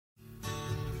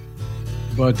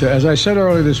But as I said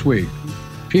earlier this week,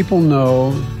 people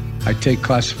know I take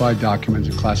classified documents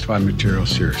and classified material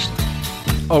seriously.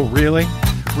 Oh, really?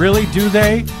 Really, do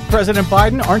they? President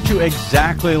Biden, aren't you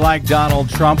exactly like Donald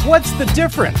Trump? What's the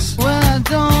difference? Well, I don't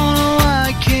know why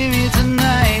I came here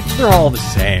tonight. They're all the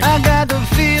same. I got the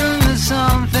feeling that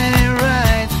something ain't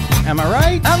right. Am I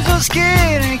right? I'm so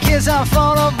scared in case I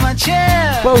fall off my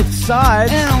chair. Both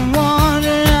sides. And I'm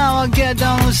wondering how I'll get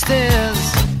down the stairs.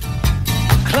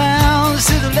 Clowns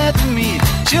to the left of me,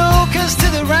 jokers to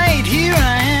the right. Here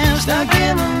I am, stuck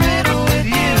in the middle with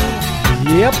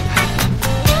you. Yep.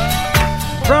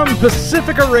 From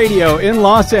Pacifica Radio in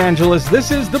Los Angeles,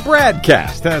 this is the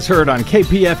BradCast, as heard on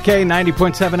KPFK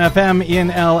 90.7 FM in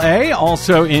LA,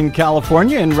 also in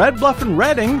California, in Red Bluff and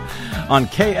Redding on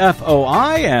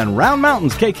KFOI, and Round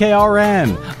Mountains,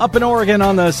 KKRN, up in Oregon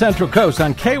on the Central Coast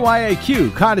on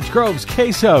KYAQ, Cottage Grove's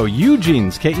KSO,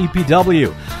 Eugene's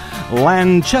KEPW,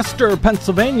 Lancaster,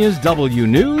 Pennsylvania's W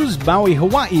News, Maui,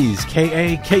 Hawaii's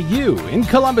KAKU, in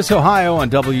Columbus, Ohio on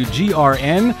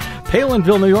WGRN,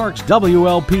 Palinville, New York's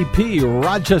WLPP,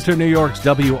 Rochester, New York's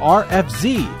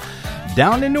WRFZ,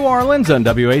 down in New Orleans on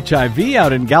WHIV,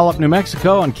 out in Gallup, New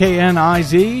Mexico on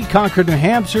KNIZ, Concord, New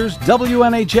Hampshire's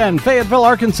WNHN, Fayetteville,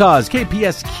 Arkansas's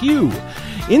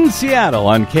KPSQ, in Seattle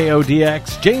on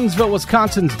KODX, Janesville,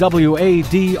 Wisconsin's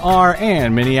WADR,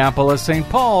 and Minneapolis, St.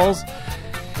 Paul's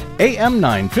AM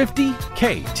 950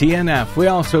 KTNF. We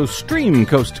also stream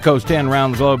coast to coast and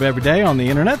around the globe every day on the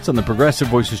internets on the Progressive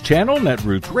Voices channel,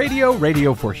 Netroots Radio,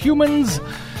 Radio for Humans,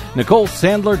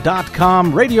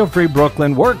 NicoleSandler.com, Radio Free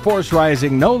Brooklyn, Workforce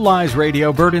Rising, No Lies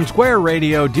Radio, Bird and Square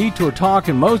Radio, Detour Talk,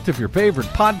 and most of your favorite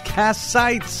podcast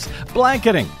sites.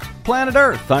 Blanketing Planet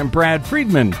Earth. I'm Brad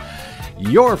Friedman,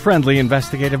 your friendly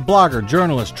investigative blogger,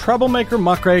 journalist, troublemaker,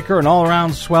 muckraker, and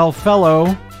all-around swell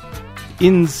fellow.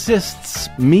 Insists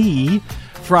me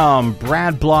from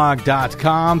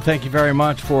bradblog.com. Thank you very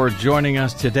much for joining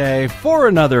us today for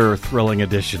another thrilling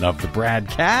edition of the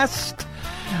BradCast.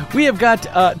 We have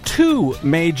got two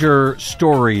major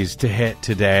stories to hit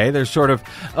today. There's sort of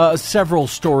several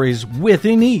stories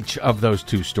within each of those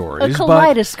two stories. A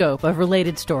kaleidoscope of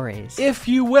related stories, if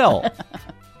you will.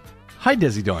 Hi,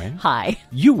 Desi Doyen. Hi.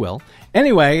 You will.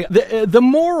 Anyway, the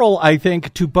moral, I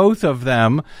think, to both of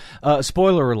them,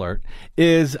 spoiler alert,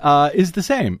 is the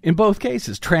same in both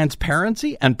cases.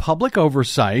 Transparency and public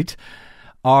oversight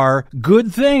are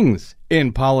good things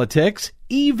in politics,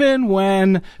 even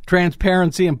when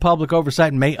transparency and public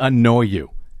oversight may annoy you.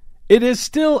 It is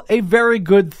still a very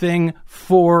good thing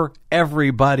for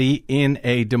everybody in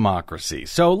a democracy.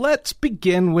 So let's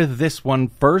begin with this one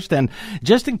first. And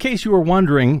just in case you were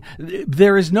wondering,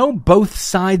 there is no both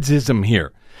sidesism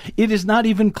here. It is not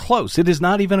even close. It is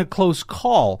not even a close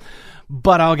call.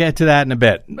 But I'll get to that in a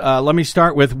bit. Let me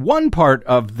start with one part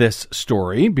of this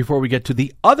story before we get to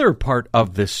the other part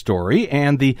of this story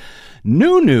and the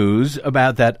new news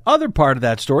about that other part of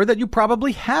that story that you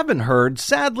probably haven't heard,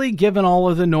 sadly, given all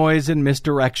of the noise and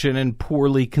misdirection and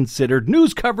poorly considered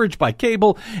news coverage by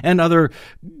cable and other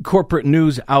corporate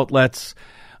news outlets.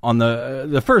 On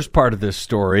the first part of this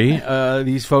story,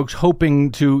 these folks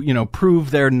hoping to,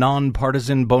 prove their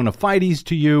nonpartisan bona fides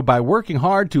to you by working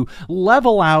hard to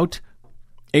level out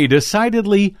a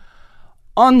decidedly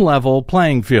unlevel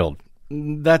playing field.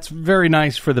 That's very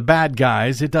nice for the bad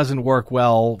guys. It doesn't work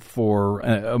well for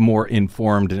a more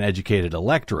informed and educated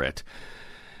electorate.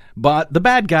 But the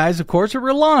bad guys, of course, are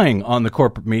relying on the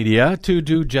corporate media to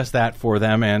do just that for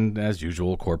them, and as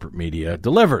usual, corporate media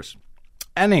delivers.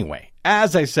 Anyway,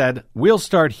 as I said, we'll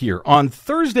start here. On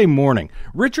Thursday morning,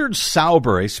 Richard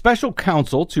Sauber, a special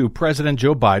counsel to President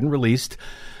Joe Biden, released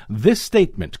this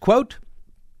statement, quote,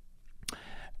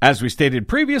 "As we stated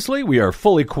previously, we are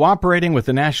fully cooperating with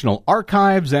the National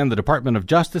Archives and the Department of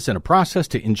Justice in a process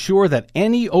to ensure that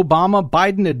any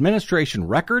Obama-Biden administration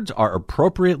records are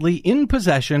appropriately in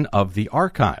possession of the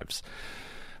archives.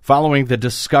 Following the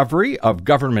discovery of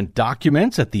government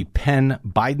documents at the Penn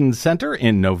Biden Center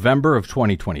in November of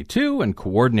 2022 and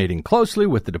coordinating closely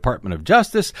with the Department of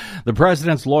Justice, the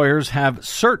president's lawyers have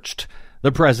searched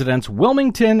the president's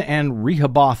Wilmington and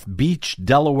Rehoboth Beach,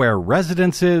 Delaware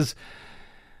residences,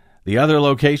 the other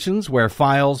locations where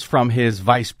files from his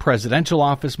vice presidential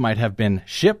office might have been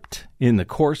shipped in the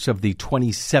course of the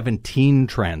 2017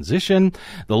 transition.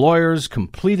 The lawyers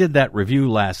completed that review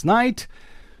last night.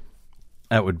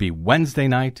 That would be Wednesday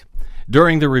night.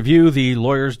 During the review, the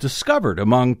lawyers discovered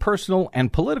among personal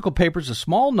and political papers a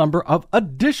small number of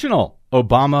additional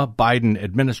Obama-Biden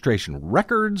administration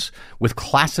records with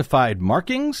classified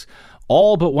markings.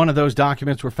 All but one of those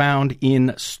documents were found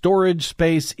in storage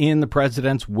space in the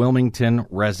president's Wilmington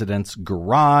residence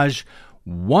garage,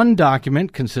 one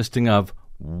document consisting of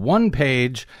one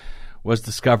page was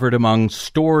discovered among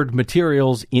stored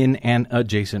materials in an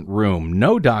adjacent room.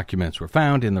 No documents were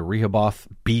found in the Rehoboth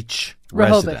Beach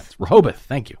residence. Rehoboth,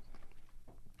 thank you.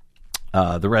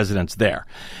 The residence there.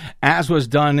 As was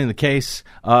done in the case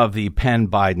of the Penn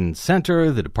Biden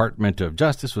Center, the Department of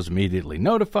Justice was immediately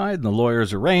notified, and the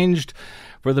lawyers arranged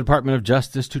for the Department of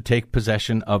Justice to take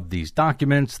possession of these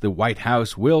documents. The White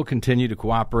House will continue to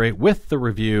cooperate with the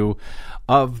review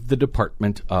of the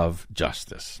Department of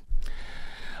Justice.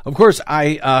 Of course,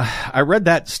 I read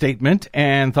that statement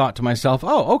and thought to myself,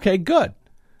 oh, okay, good.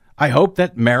 I hope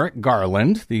that Merrick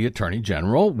Garland, the Attorney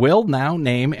General, will now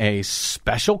name a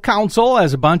special counsel,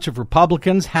 as a bunch of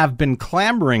Republicans have been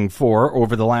clamoring for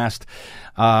over the last,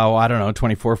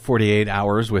 24, 48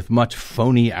 hours with much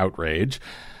phony outrage,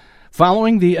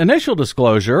 following the initial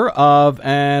disclosure of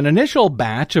an initial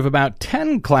batch of about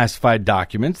 10 classified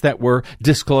documents that were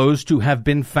disclosed to have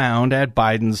been found at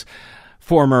Biden's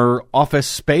former office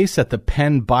space at the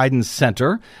Penn Biden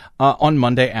Center on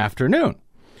Monday afternoon.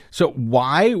 So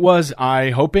why was I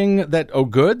hoping that, oh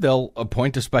good, they'll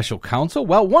appoint a special counsel?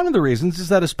 Well, one of the reasons is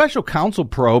that a special counsel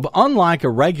probe, unlike a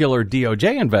regular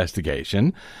DOJ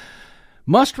investigation,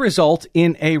 must result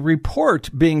in a report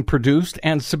being produced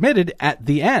and submitted at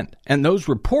the end. And those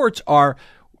reports are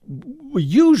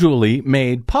usually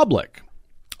made public.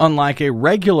 Unlike a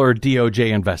regular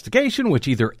DOJ investigation, which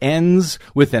either ends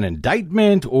with an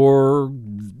indictment or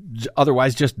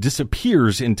otherwise just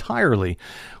disappears entirely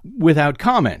without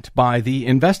comment by the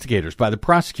investigators, by the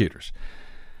prosecutors.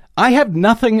 I have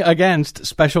nothing against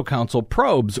special counsel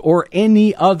probes or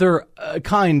any other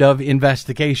kind of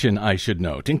investigation, I should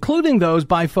note, including those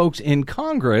by folks in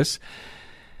Congress,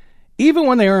 even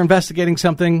when they are investigating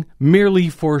something merely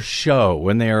for show,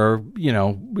 when they are,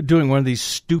 doing one of these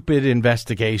stupid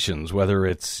investigations, whether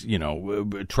it's,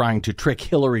 trying to trick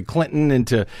Hillary Clinton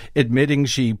into admitting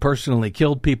she personally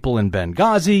killed people in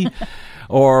Benghazi,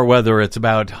 or whether it's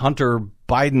about Hunter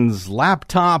Biden's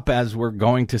laptop, as we're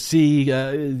going to see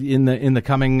in the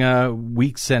coming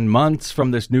weeks and months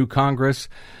from this new Congress.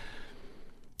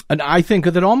 And I think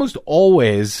that almost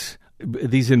always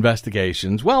these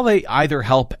investigations, well, they either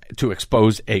help to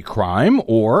expose a crime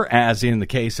or, as in the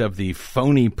case of the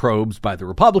phony probes by the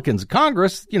Republicans in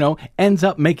Congress, ends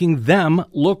up making them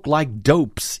look like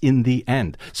dopes in the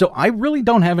end. So I really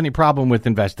don't have any problem with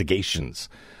investigations,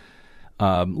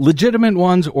 legitimate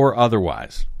ones or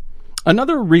otherwise.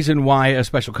 Another reason why a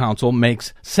special counsel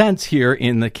makes sense here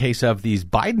in the case of these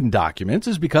Biden documents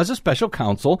is because a special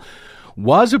counsel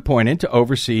was appointed to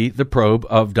oversee the probe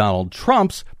of Donald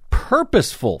Trump's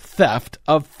purposeful theft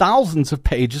of thousands of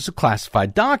pages of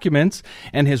classified documents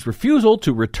and his refusal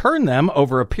to return them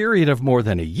over a period of more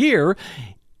than a year,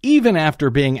 even after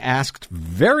being asked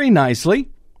very nicely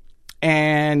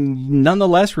and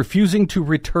nonetheless refusing to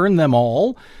return them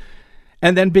all,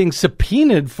 and then being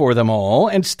subpoenaed for them all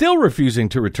and still refusing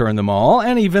to return them all,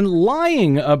 and even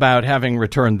lying about having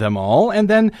returned them all, and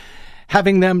then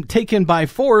having them taken by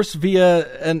force via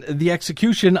the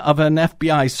execution of an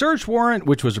FBI search warrant,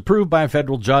 which was approved by a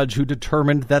federal judge who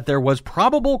determined that there was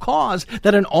probable cause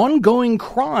that an ongoing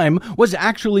crime was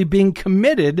actually being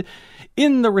committed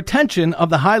in the retention of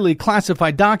the highly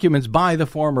classified documents by the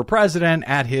former president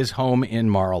at his home in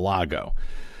Mar-a-Lago,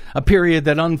 a period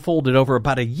that unfolded over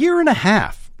about a year and a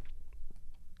half.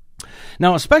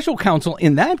 Now, a special counsel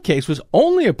in that case was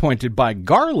only appointed by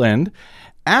Garland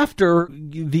after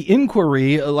the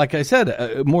inquiry, like I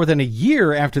said, more than a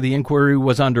year after the inquiry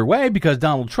was underway, because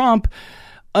Donald Trump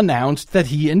announced that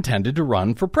he intended to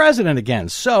run for president again.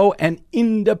 So an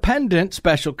independent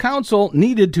special counsel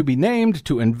needed to be named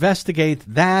to investigate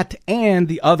that and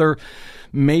the other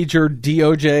major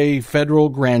DOJ federal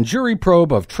grand jury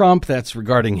probe of Trump that's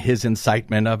regarding his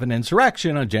incitement of an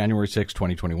insurrection on January 6,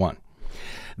 2021.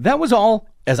 That was all,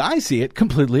 as I see it,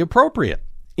 completely appropriate.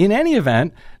 In any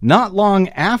event, not long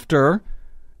after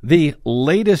the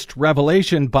latest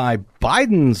revelation by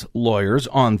Biden's lawyers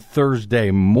on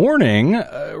Thursday morning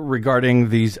regarding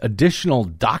these additional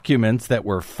documents that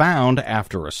were found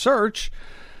after a search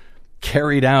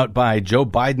carried out by Joe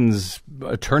Biden's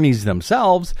attorneys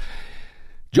themselves,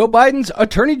 Joe Biden's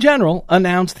Attorney General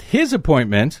announced his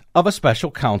appointment of a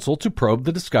special counsel to probe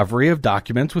the discovery of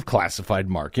documents with classified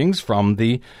markings from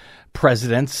the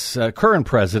current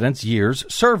president's years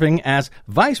serving as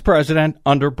vice president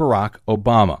under Barack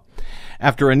Obama.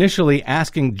 After initially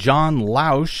asking John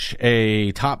Lausch,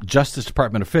 a top Justice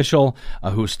Department official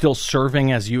who is still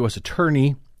serving as U.S.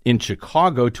 attorney in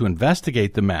Chicago, to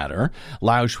investigate the matter,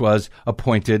 Lausch was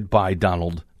appointed by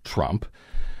Donald Trump.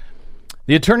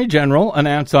 The Attorney General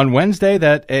announced on Wednesday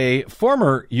that a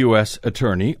former U.S.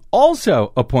 attorney,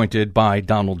 also appointed by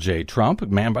Donald J. Trump, a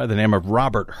man by the name of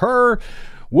Robert Hur,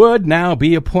 would now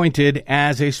be appointed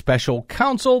as a special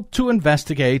counsel to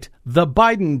investigate the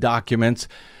Biden documents,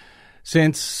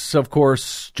 since, of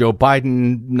course, Joe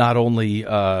Biden not only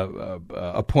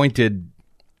appointed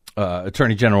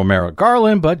Attorney General Merrick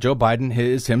Garland, but Joe Biden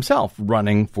is himself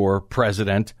running for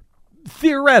president,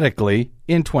 theoretically,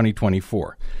 in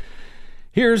 2024.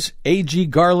 Here's A.G.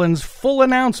 Garland's full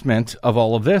announcement of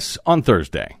all of this on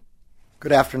Thursday.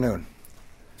 Good afternoon.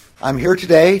 I'm here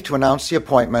today to announce the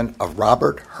appointment of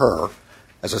Robert Hur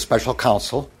as a special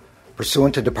counsel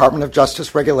pursuant to Department of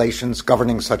Justice regulations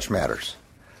governing such matters.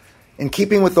 In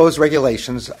keeping with those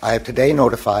regulations, I have today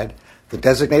notified the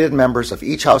designated members of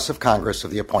each House of Congress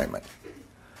of the appointment.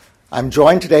 I'm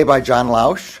joined today by John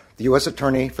Lausch, the U.S.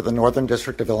 Attorney for the Northern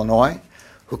District of Illinois,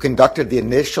 who conducted the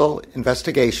initial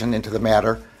investigation into the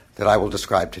matter that I will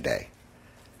describe today.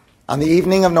 On the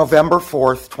evening of November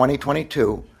 4th,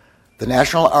 2022, the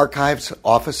National Archives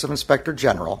Office of Inspector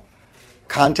General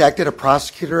contacted a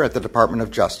prosecutor at the Department of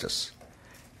Justice.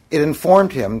 It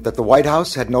informed him that the White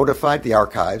House had notified the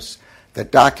archives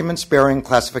that documents bearing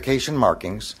classification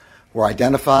markings were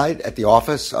identified at the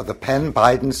office of the Penn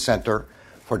Biden Center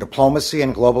for Diplomacy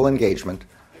and Global Engagement,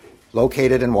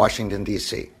 located in Washington,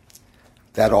 D.C.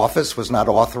 That office was not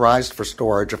authorized for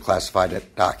storage of classified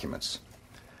documents.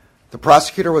 The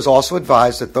prosecutor was also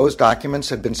advised that those documents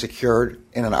had been secured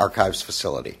in an archives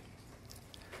facility.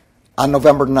 On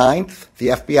November 9th, the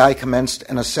FBI commenced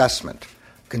an assessment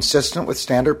consistent with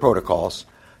standard protocols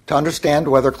to understand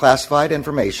whether classified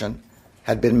information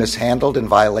had been mishandled in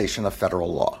violation of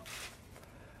federal law.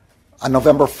 On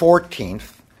November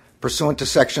 14th, pursuant to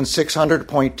Section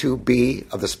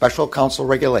 600.2b of the Special Counsel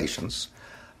Regulations,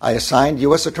 I assigned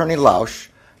U.S. Attorney Lausch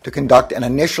to conduct an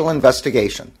initial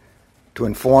investigation to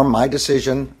inform my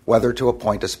decision whether to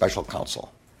appoint a special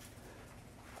counsel.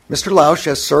 Mr. Lausch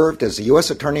has served as the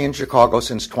U.S. Attorney in Chicago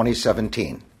since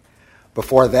 2017.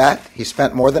 Before that, he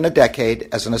spent more than a decade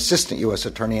as an assistant U.S.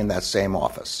 Attorney in that same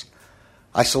office.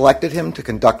 I selected him to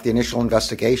conduct the initial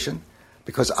investigation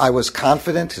because I was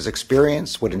confident his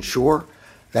experience would ensure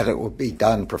that it would be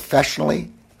done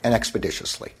professionally and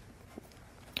expeditiously.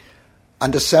 On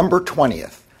December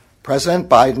 20th, President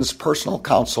Biden's personal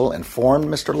counsel informed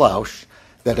Mr. Lausch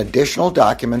that additional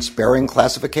documents bearing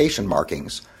classification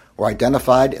markings were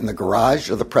identified in the garage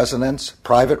of the president's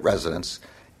private residence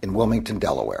in Wilmington,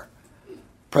 Delaware.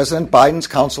 President Biden's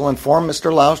counsel informed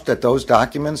Mr. Lausch that those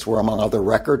documents were among other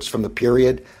records from the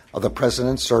period of the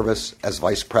president's service as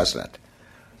vice president.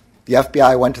 The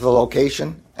FBI went to the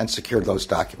location and secured those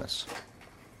documents.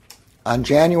 On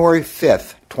January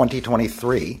 5th,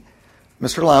 2023,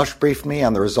 Mr. Lausch briefed me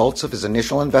on the results of his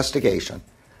initial investigation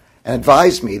and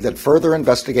advised me that further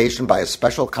investigation by a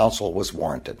special counsel was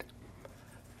warranted.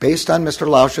 Based on Mr.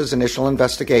 Lausch's initial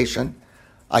investigation,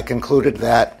 I concluded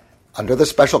that, under the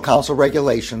special counsel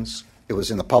regulations, it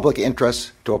was in the public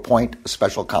interest to appoint a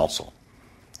special counsel.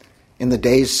 In the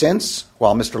days since,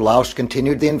 while Mr. Lausch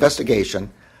continued the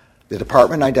investigation, the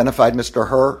department identified Mr.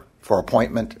 Hur for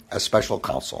appointment as special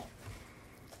counsel.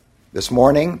 This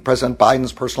morning, President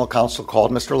Biden's personal counsel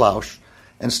called Mr. Lausch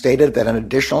and stated that an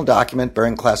additional document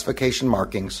bearing classification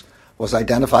markings was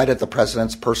identified at the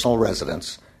president's personal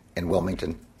residence in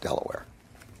Wilmington, Delaware.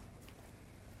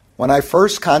 When I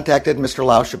first contacted Mr.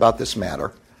 Lausch about this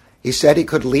matter, he said he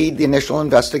could lead the initial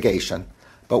investigation,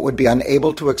 but would be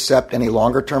unable to accept any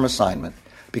longer-term assignment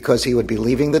because he would be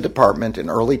leaving the department in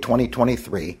early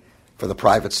 2023 for the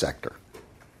private sector.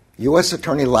 U.S.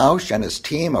 Attorney Lausch and his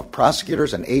team of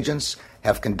prosecutors and agents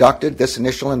have conducted this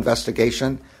initial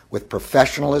investigation with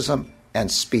professionalism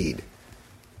and speed.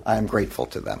 I am grateful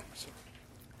to them.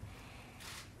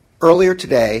 Earlier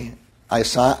today, I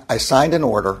signed an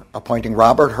order appointing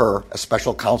Robert Hur as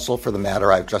special counsel for the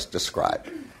matter I've just described.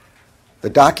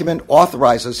 The document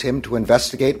authorizes him to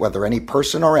investigate whether any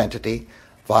person or entity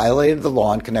violated the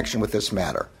law in connection with this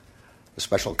matter. The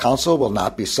special counsel will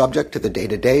not be subject to the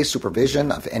day-to-day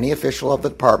supervision of any official of the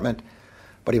department,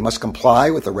 but he must comply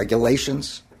with the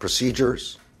regulations,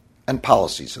 procedures, and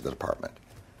policies of the department.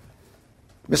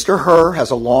 Mr. Hur has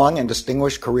a long and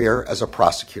distinguished career as a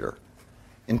prosecutor.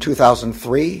 In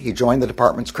 2003, he joined the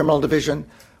department's criminal division,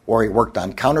 where he worked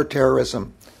on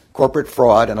counterterrorism, corporate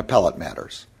fraud, and appellate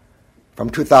matters. From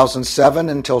 2007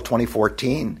 until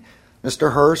 2014,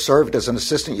 Mr. Hur served as an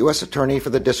assistant U.S. attorney for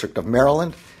the District of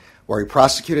Maryland, where he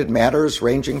prosecuted matters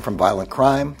ranging from violent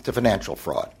crime to financial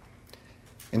fraud.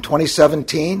 In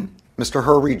 2017, Mr.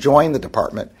 Hur rejoined the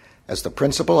department as the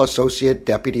Principal Associate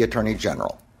Deputy Attorney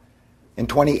General. In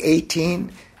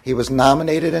 2018, he was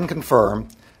nominated and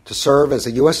confirmed to serve as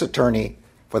a U.S. Attorney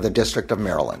for the District of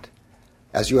Maryland.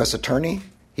 As U.S. Attorney,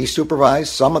 he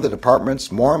supervised some of the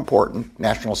department's more important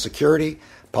national security,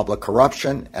 public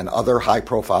corruption, and other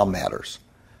high-profile matters.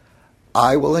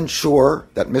 I will ensure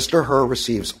that Mr. Hur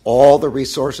receives all the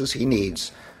resources he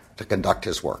needs to conduct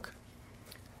his work.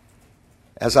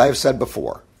 As I have said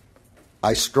before,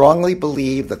 I strongly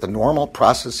believe that the normal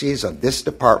processes of this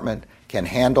department can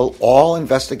handle all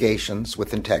investigations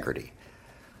with integrity.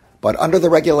 But under the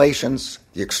regulations,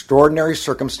 the extraordinary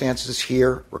circumstances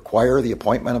here require the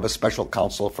appointment of a special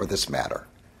counsel for this matter.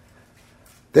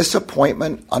 This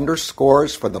appointment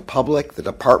underscores for the public the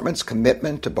department's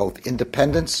commitment to both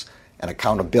independence and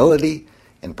accountability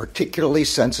in particularly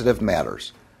sensitive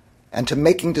matters, and to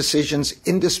making decisions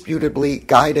indisputably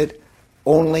guided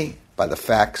only by the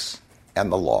facts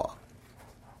and the law.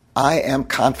 I am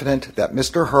confident that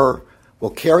Mr. Hur will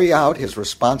carry out his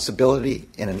responsibility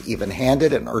in an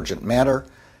even-handed and urgent manner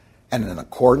and in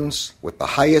accordance with the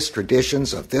highest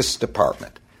traditions of this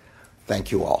department.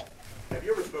 Thank you all. Have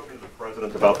you ever spoken to the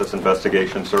President about this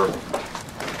investigation, sir?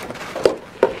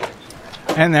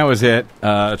 And that was it.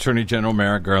 Attorney General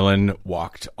Merrick Garland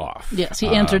walked off. Yes, he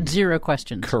answered 0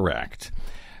 questions. Correct.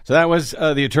 So that was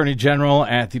the Attorney General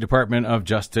at the Department of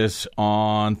Justice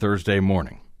on Thursday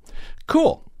morning.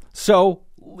 Cool. So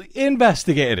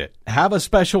investigate it. Have a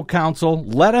special counsel.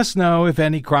 Let us know if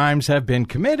any crimes have been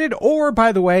committed, or,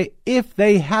 by the way, if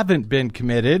they haven't been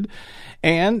committed,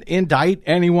 and indict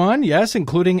anyone, yes,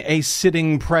 including a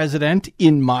sitting president,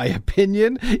 in my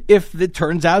opinion, if it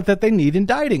turns out that they need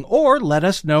indicting. Or let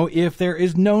us know if there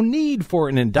is no need for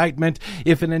an indictment,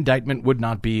 if an indictment would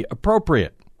not be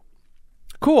appropriate.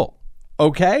 Cool.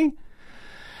 Okay?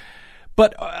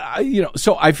 But,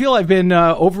 so I feel I've been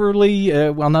overly,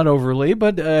 not overly,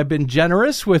 but I've been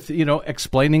generous with,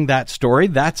 explaining that story.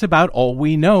 That's about all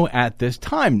we know at this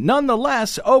time.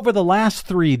 Nonetheless, over the last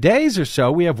 3 days or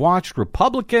so, we have watched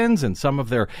Republicans and some of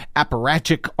their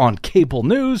apparatchik on cable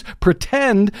news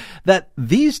pretend that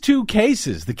these two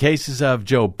cases, the cases of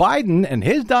Joe Biden and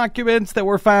his documents that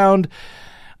were found,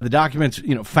 the documents,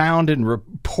 found and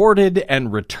reported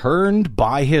and returned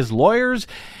by his lawyers,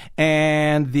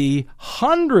 and the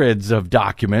hundreds of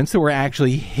documents that were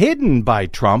actually hidden by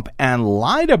Trump and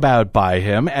lied about by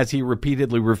him as he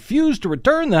repeatedly refused to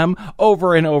return them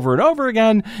over and over and over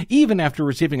again, even after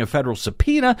receiving a federal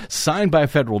subpoena signed by a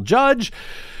federal judge,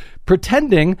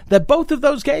 pretending that both of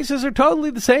those cases are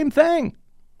totally the same thing.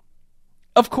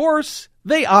 Of course,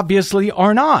 they obviously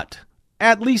are not.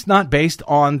 At least not based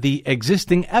on the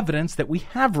existing evidence that we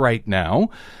have right now.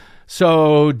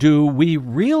 So do we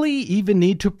really even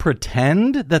need to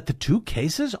pretend that the two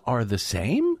cases are the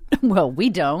same? Well, we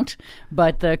don't,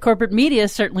 but the corporate media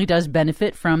certainly does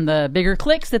benefit from the bigger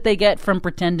clicks that they get from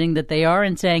pretending that they are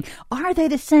and saying, are they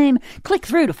the same? Click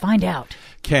through to find out.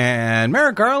 Can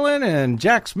Merrick Garland and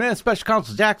Jack Smith, Special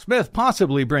Counsel Jack Smith,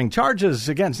 possibly bring charges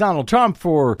against Donald Trump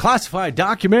for classified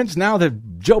documents now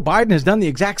that Joe Biden has done the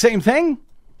exact same thing?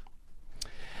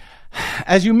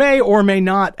 As you may or may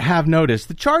not have noticed,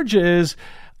 the charges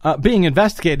being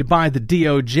investigated by the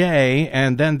DOJ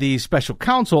and then the special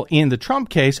counsel in the Trump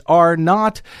case are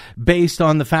not based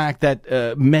on the fact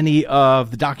that many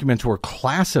of the documents were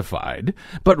classified,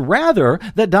 but rather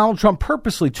that Donald Trump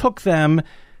purposely took them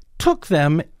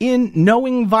in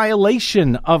knowing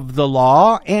violation of the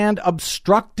law and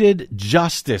obstructed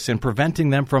justice in preventing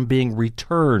them from being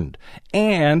returned,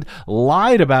 and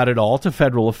lied about it all to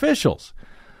federal officials.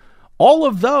 All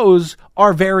of those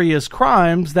are various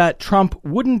crimes that Trump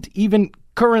wouldn't even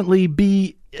currently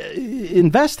be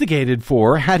investigated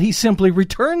for had he simply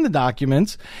returned the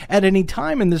documents at any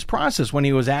time in this process when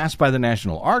he was asked by the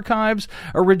National Archives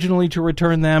originally to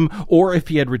return them, or if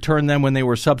he had returned them when they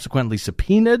were subsequently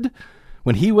subpoenaed,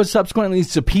 when he was subsequently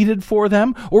subpoenaed for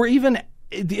them, or even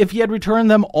if he had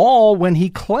returned them all when he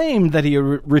claimed that he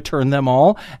returned them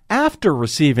all after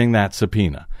receiving that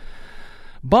subpoena.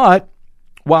 But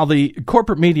while the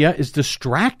corporate media is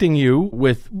distracting you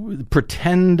with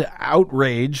pretend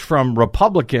outrage from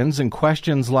Republicans and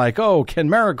questions like, oh, can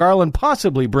Merrick Garland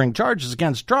possibly bring charges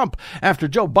against Trump after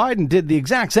Joe Biden did the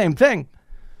exact same thing?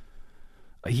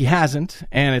 He hasn't,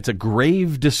 and it's a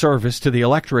grave disservice to the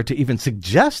electorate to even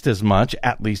suggest as much,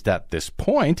 at least at this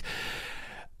point.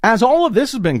 As all of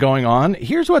this has been going on,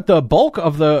 here's what the bulk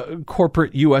of the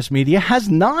corporate U.S. media has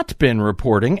not been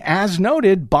reporting, as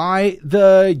noted by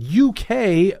the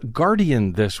UK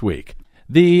Guardian this week.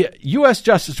 The U.S.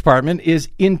 Justice Department is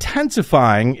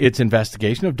intensifying its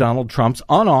investigation of Donald Trump's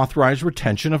unauthorized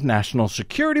retention of national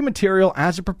security material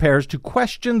as it prepares to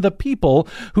question the people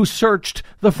who searched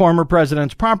the former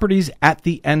president's properties at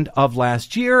the end of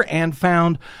last year and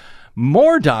found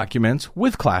more documents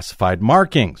with classified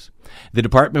markings. The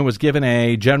department was given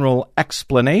a general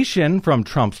explanation from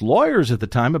Trump's lawyers at the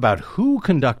time about who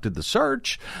conducted the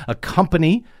search, a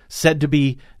company said to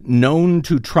be known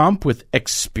to Trump with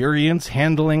experience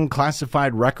handling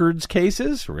classified records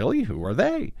cases. Really? Who are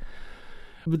they?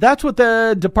 But that's what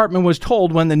the department was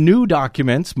told when the new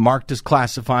documents marked as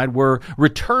classified were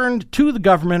returned to the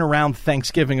government around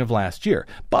Thanksgiving of last year.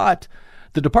 But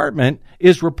the department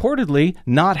is reportedly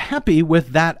not happy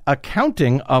with that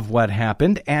accounting of what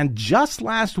happened. And just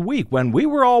last week, when we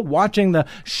were all watching the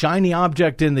shiny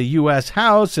object in the U.S.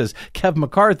 House as Kev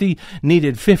McCarthy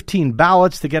needed 15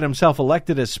 ballots to get himself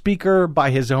elected as Speaker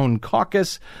by his own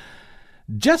caucus,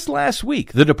 just last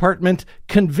week, the department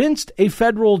convinced a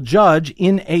federal judge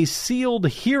in a sealed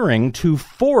hearing to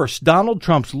force Donald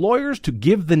Trump's lawyers to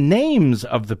give the names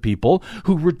of the people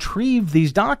who retrieved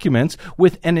these documents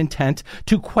with an intent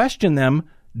to question them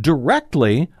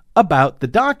directly about the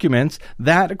documents,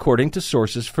 that according to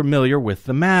sources familiar with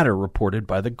the matter, reported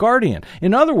by The Guardian.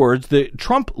 In other words, the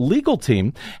Trump legal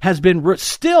team has been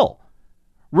still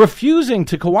refusing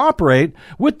to cooperate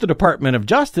with the Department of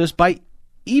Justice by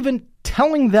even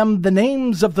telling them the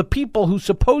names of the people who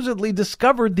supposedly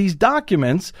discovered these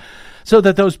documents so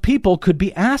that those people could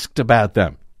be asked about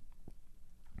them.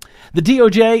 The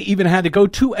DOJ even had to go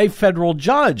to a federal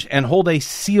judge and hold a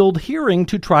sealed hearing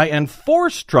to try and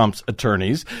force Trump's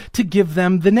attorneys to give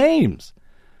them the names.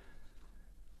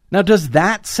 Now, does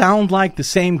that sound like the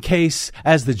same case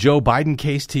as the Joe Biden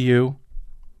case to you?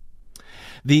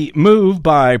 The move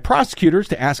by prosecutors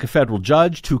to ask a federal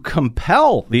judge to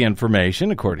compel the information,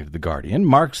 according to The Guardian,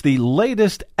 marks the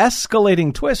latest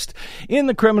escalating twist in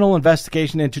the criminal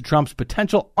investigation into Trump's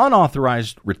potential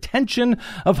unauthorized retention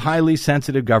of highly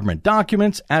sensitive government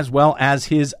documents, as well as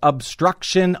his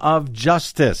obstruction of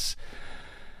justice.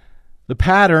 The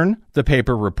pattern, the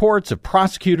paper reports, of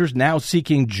prosecutors now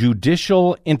seeking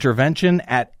judicial intervention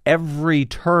at every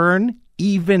turn,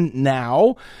 even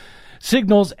now,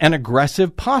 signals an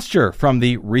aggressive posture from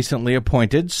the recently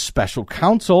appointed special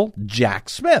counsel, Jack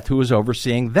Smith, who is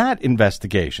overseeing that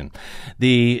investigation.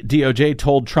 The DOJ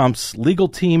told Trump's legal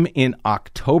team in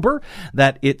October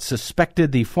that it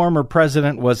suspected the former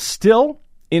president was still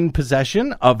in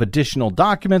possession of additional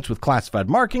documents with classified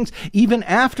markings, even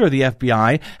after the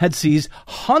FBI had seized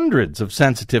hundreds of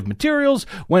sensitive materials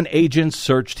when agents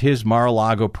searched his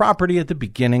Mar-a-Lago property at the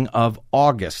beginning of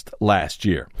August last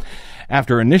year.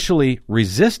 After initially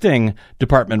resisting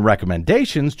department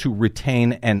recommendations to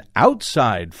retain an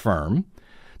outside firm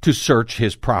to search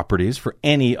his properties for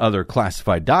any other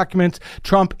classified documents,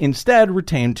 Trump instead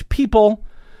retained people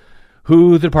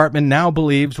who the department now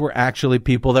believes were actually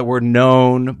people that were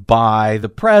known by the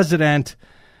president.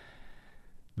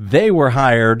 They were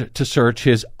hired to search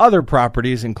his other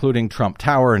properties, including Trump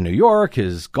Tower in New York,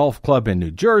 his golf club in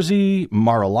New Jersey,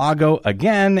 Mar-a-Lago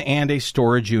again, and a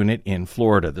storage unit in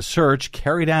Florida. The search,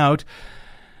 carried out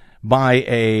by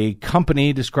a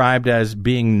company described as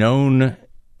being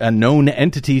a known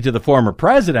entity to the former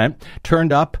president,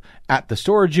 turned up at the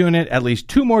storage unit at least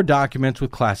 2 more documents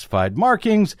with classified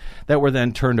markings that were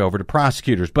then turned over to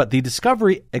prosecutors. But the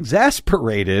discovery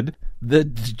exasperated the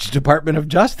Department of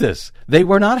Justice. They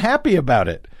were not happy about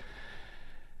it,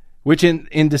 which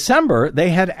in December,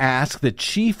 they had asked the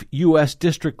chief U.S.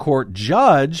 District Court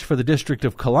judge for the District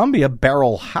of Columbia,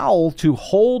 Beryl Howell, to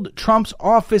hold Trump's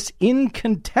office in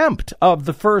contempt of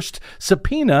the first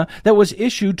subpoena that was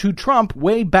issued to Trump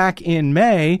way back in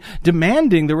May,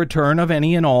 demanding the return of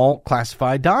any and all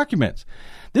classified documents.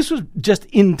 This was just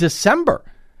in December.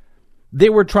 They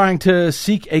were trying to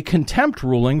seek a contempt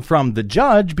ruling from the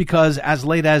judge because as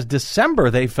late as December,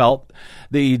 the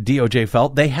DOJ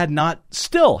felt they had not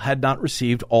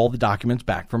received all the documents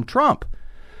back from Trump.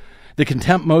 The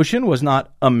contempt motion was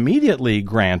not immediately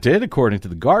granted, according to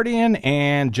The Guardian,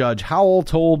 and Judge Howell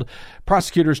told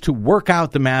prosecutors to work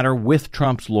out the matter with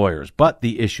Trump's lawyers. But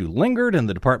the issue lingered, and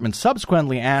the department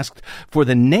subsequently asked for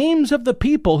the names of the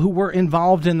people who were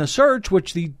involved in the search,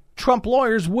 which the Trump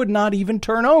lawyers would not even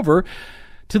turn over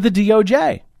to the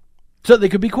DOJ so they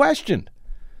could be questioned.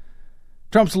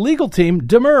 Trump's legal team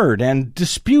demurred and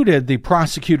disputed the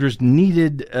prosecutors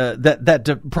needed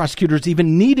that prosecutors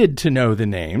even needed to know the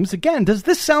names. Again, does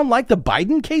this sound like the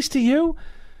Biden case to you?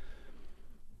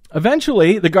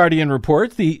 Eventually, The Guardian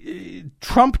reports, the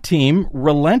Trump team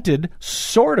relented,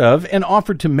 sort of, and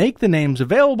offered to make the names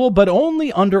available, but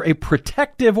only under a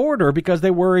protective order because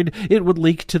they worried it would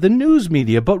leak to the news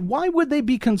media. But why would they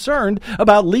be concerned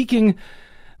about leaking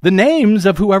the names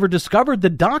of whoever discovered the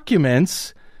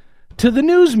documents to the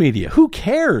news media? Who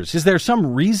cares? Is there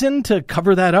some reason to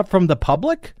cover that up from the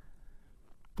public?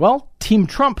 Well, Team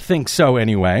Trump thinks so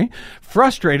anyway.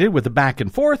 Frustrated with the back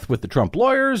and forth with the Trump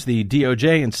lawyers, the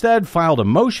DOJ instead filed a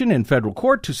motion in federal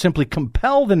court to simply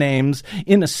compel the names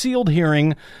in a sealed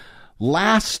hearing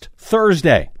last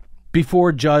Thursday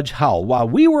before Judge Hull. While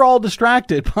we were all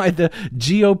distracted by the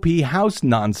GOP House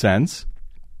nonsense,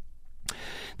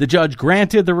 the judge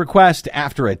granted the request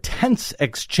after a tense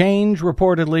exchange,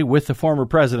 reportedly, with the former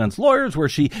president's lawyers, where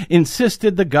she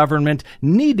insisted the government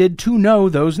needed to know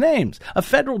those names. A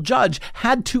federal judge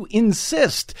had to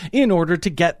insist in order to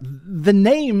get the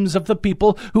names of the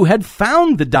people who had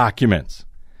found the documents.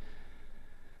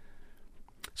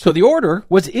 So the order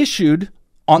was issued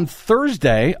on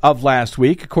Thursday of last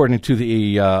week, according to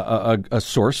a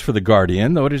source for The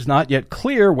Guardian, though it is not yet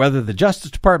clear whether the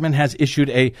Justice Department has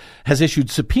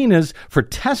issued subpoenas for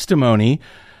testimony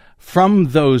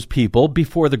from those people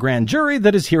before the grand jury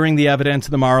that is hearing the evidence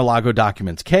in the Mar-a-Lago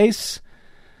documents case.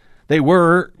 They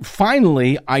were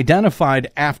finally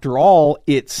identified after all,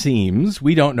 it seems.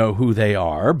 We don't know who they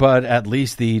are, but at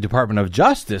least the Department of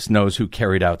Justice knows who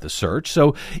carried out the search.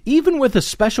 So even with a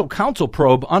special counsel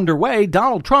probe underway,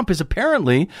 Donald Trump is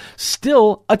apparently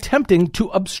still attempting to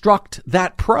obstruct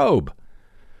that probe.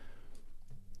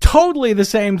 Totally the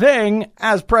same thing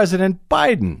as President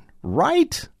Biden,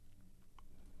 right?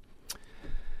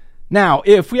 Now,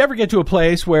 if we ever get to a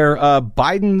place where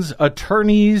Biden's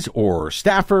attorneys or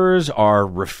staffers are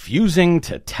refusing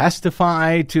to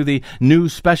testify to the new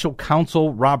special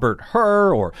counsel, Robert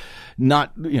Hur, or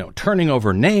not, turning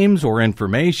over names or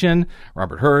information.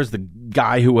 Robert Hur is the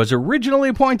guy who was originally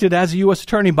appointed as a U.S.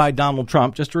 attorney by Donald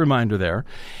Trump. Just a reminder there.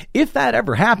 If that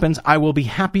ever happens, I will be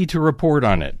happy to report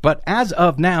on it. But as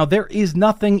of now, there is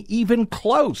nothing even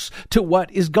close to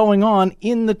what is going on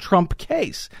in the Trump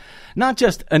case. Not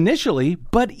just initially,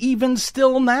 but even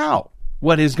still now,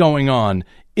 what is going on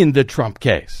in the Trump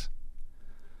case.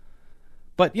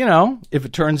 But, if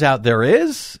it turns out there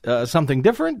is something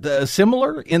different,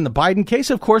 similar in the Biden case,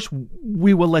 of course,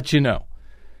 we will let you know.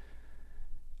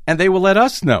 And they will let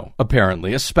us know,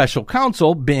 apparently. A special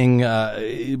counsel being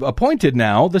appointed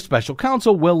now, the special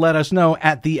counsel will let us know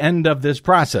at the end of this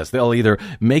process. They'll either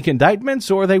make indictments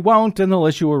or they won't, and they'll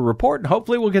issue a report. And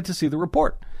hopefully we'll get to see the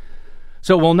report.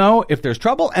 So we'll know if there's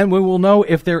trouble, and we will know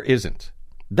if there isn't.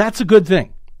 That's a good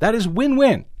thing. That is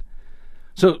win-win.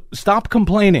 So stop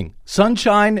complaining.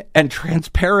 Sunshine and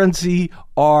transparency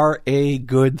are a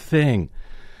good thing.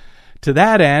 To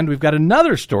that end, we've got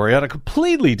another story on a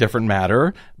completely different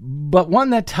matter, but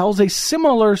one that tells a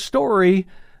similar story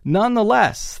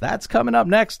nonetheless. That's coming up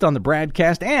next on the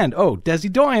Bradcast. And,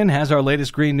 Desi Doyen has our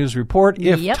latest Green News report,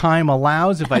 if time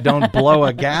allows, if I don't blow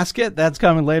a gasket. That's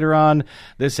coming later on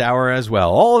this hour as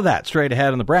well. All of that straight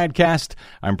ahead on the Bradcast.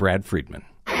 I'm Brad Friedman.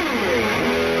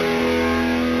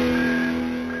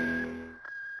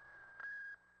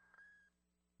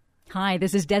 Hi,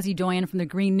 this is Desi Doyen from the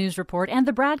Green News Report and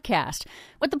the Bradcast.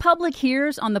 What the public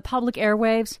hears on the public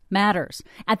airwaves matters.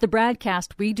 At the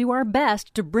Bradcast, we do our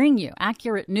best to bring you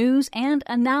accurate news and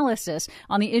analysis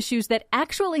on the issues that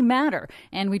actually matter,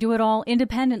 and we do it all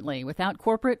independently, without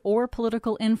corporate or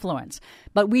political influence.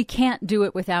 But we can't do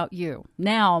it without you,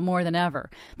 now more than ever.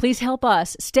 Please help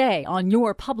us stay on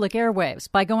your public airwaves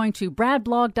by going to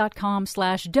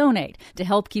bradblog.com/donate to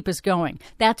help keep us going.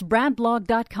 That's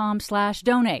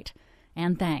bradblog.com/donate.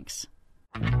 And thanks.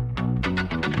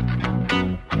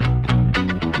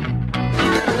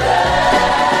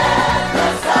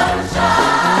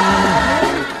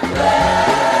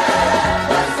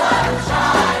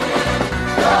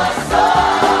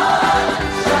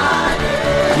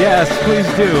 Yes, please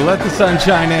do. Let the sun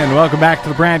shine in. Welcome back to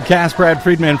the Bradcast. Brad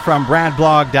Friedman from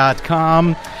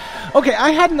bradblog.com. Okay, I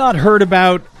had not heard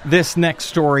about this next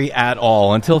story at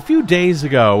all until a few days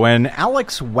ago when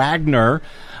Alex Wagner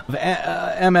of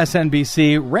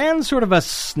MSNBC ran sort of a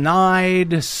snide,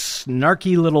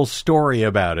 snarky little story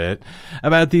about it,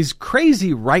 about these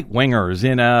crazy right-wingers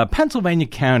in Pennsylvania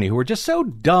County who were just so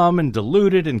dumb and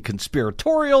deluded and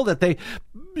conspiratorial that they,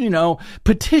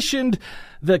 petitioned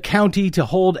the county to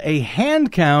hold a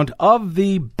hand count of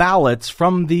the ballots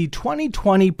from the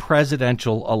 2020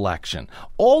 presidential election.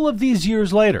 All of these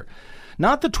years later.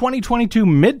 not the 2022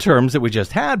 midterms that we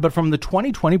just had, but from the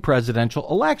 2020 presidential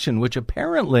election, which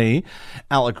apparently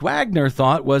Alex Wagner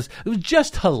thought was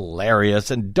just hilarious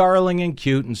and darling and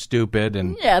cute and stupid.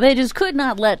 And yeah, they just could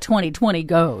not let 2020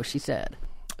 go, she said.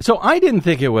 So I didn't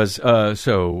think it was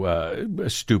so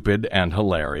stupid and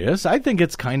hilarious. I think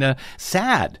it's kind of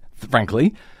sad,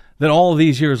 frankly, that all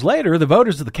these years later, the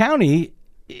voters of the county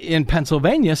in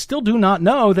Pennsylvania still do not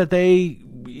know that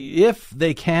if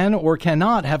they can or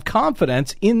cannot have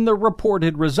confidence in the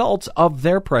reported results of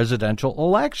their presidential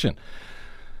election.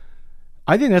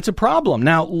 I think that's a problem.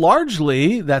 Now,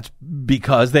 largely that's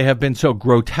because they have been so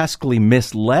grotesquely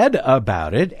misled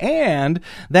about it, and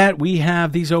that we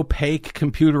have these opaque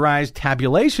computerized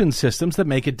tabulation systems that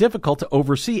make it difficult to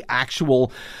oversee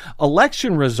actual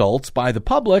election results by the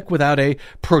public without a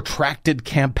protracted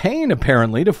campaign,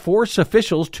 apparently, to force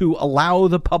officials to allow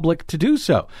the public to do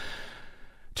so,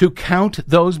 to count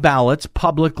those ballots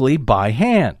publicly by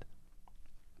hand.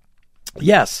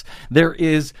 Yes, there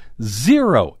is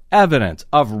zero evidence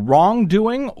of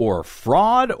wrongdoing or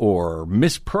fraud or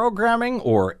misprogramming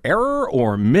or error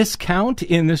or miscount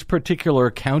in this particular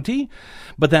county.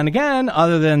 But then again,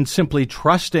 other than simply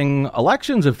trusting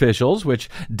elections officials, which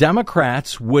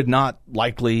Democrats would not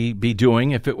likely be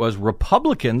doing if it was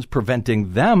Republicans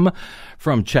preventing them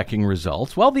from checking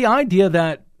results, well, the idea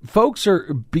that folks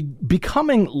are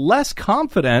becoming less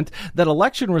confident that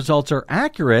election results are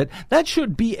accurate, that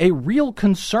should be a real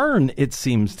concern, it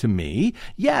seems to me.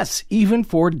 Yes, even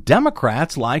for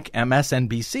Democrats like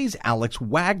MSNBC's Alex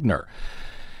Wagner.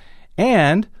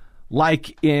 And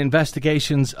like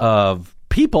investigations of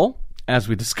people, as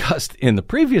we discussed in the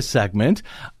previous segment,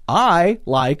 I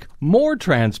like more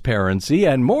transparency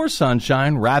and more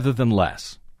sunshine rather than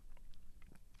less.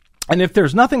 And if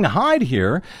there's nothing to hide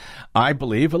here, I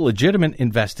believe a legitimate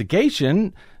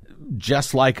investigation,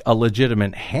 just like a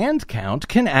legitimate hand count,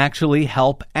 can actually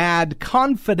help add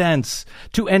confidence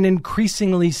to an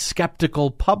increasingly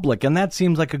skeptical public. And that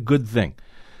seems like a good thing.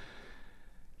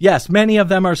 Yes, many of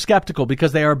them are skeptical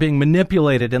because they are being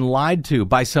manipulated and lied to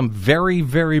by some very,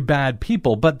 very bad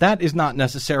people, but that is not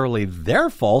necessarily their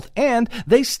fault, and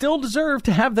they still deserve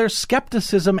to have their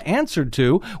skepticism answered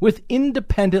to with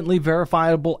independently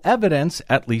verifiable evidence,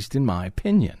 at least in my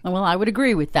opinion. Well, I would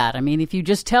agree with that. I mean, if you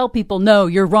just tell people, no,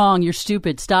 you're wrong, you're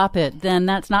stupid, stop it, then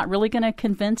that's not really going to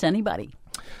convince anybody.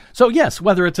 So yes,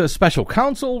 whether it's a special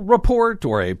counsel report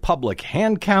or a public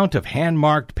hand count of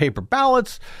hand-marked paper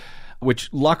ballots,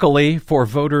 which luckily for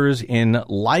voters in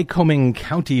Lycoming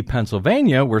County,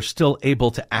 Pennsylvania, were still able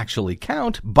to actually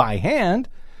count by hand,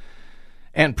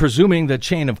 and presuming the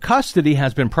chain of custody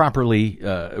has been properly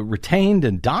retained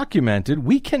and documented,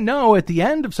 we can know at the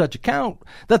end of such a count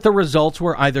that the results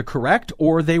were either correct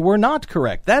or they were not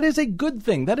correct. That is a good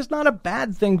thing. That is not a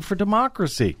bad thing for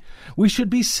democracy. We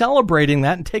should be celebrating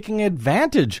that and taking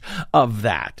advantage of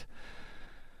that.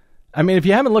 I mean, if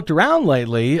you haven't looked around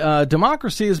lately,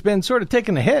 democracy has been sort of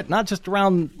taking a hit, not just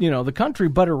around, the country,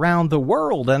 but around the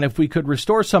world. And if we could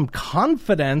restore some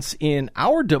confidence in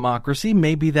our democracy,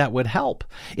 maybe that would help.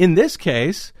 In this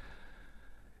case,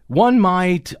 one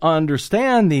might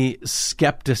understand the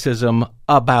skepticism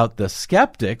about the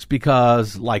skeptics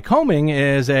because Lycoming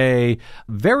is a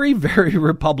very, very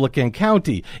Republican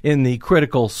county in the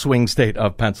critical swing state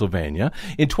of Pennsylvania.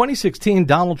 In 2016,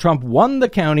 Donald Trump won the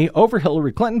county over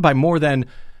Hillary Clinton by more than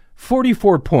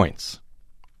 44 points.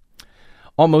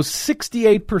 Almost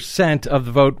 68% of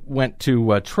the vote went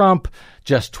to Trump,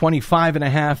 just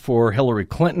 25.5% for Hillary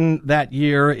Clinton that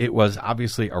year. It was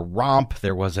obviously a romp.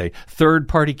 There was a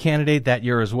third-party candidate that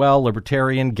year as well,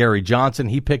 Libertarian Gary Johnson.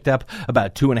 He picked up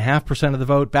about 2.5% of the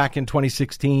vote back in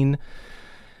 2016.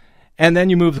 And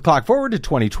then you move the clock forward to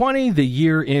 2020, the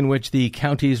year in which the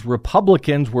county's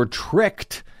Republicans were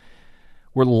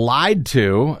lied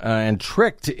to and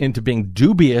tricked into being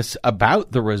dubious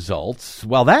about the results.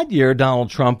 Well, that year, Donald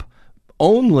Trump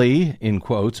only, in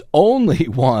quotes, only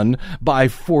won by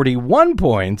 41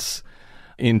 points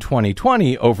in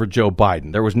 2020 over Joe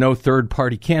Biden. There was no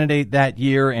third-party candidate that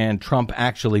year, and Trump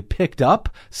actually picked up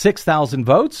 6,000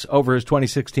 votes over his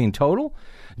 2016 total.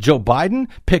 Joe Biden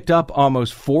picked up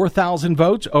almost 4,000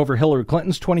 votes over Hillary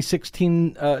Clinton's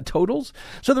 2016 totals.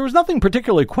 So there was nothing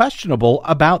particularly questionable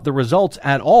about the results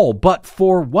at all. But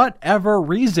for whatever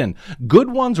reason, good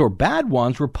ones or bad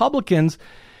ones, Republicans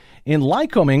in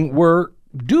Lycoming were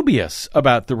dubious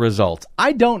about the results.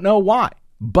 I don't know why,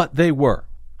 but they were.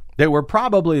 They were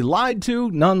probably lied to.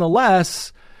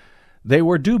 Nonetheless, they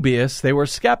were dubious, they were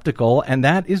skeptical, and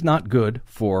that is not good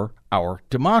for our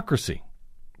democracy.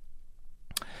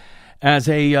 as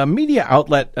a media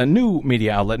outlet, a new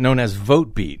media outlet known as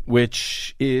VoteBeat,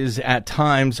 which is at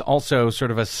times also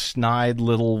sort of a snide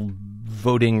little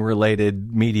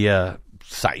voting-related media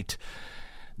site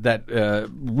that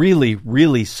really,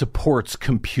 really supports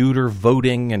computer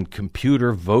voting and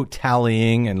computer vote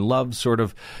tallying and loves sort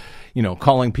of,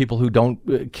 calling people who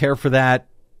don't care for that,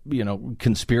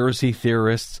 conspiracy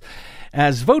theorists.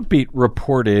 As VoteBeat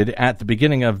reported at the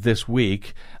beginning of this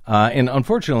week, and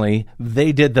unfortunately,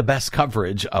 they did the best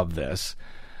coverage of this.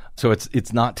 So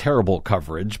it's not terrible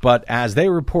coverage. But as they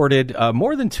reported,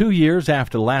 more than 2 years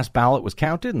after the last ballot was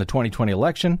counted in the 2020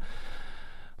 election,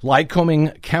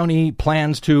 Lycoming County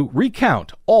plans to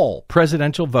recount all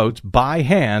presidential votes by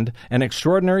hand, an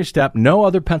extraordinary step no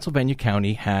other Pennsylvania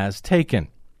county has taken.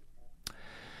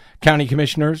 County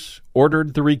commissioners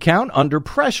ordered the recount under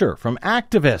pressure from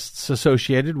activists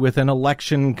associated with an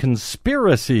election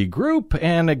conspiracy group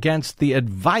and against the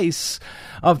advice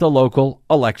of the local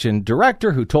election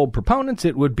director, who told proponents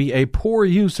it would be a poor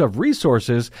use of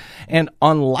resources and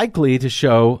unlikely to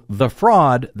show the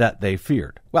fraud that they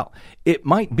feared. Well, it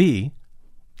might be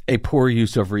a poor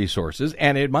use of resources,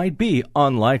 and it might be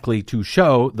unlikely to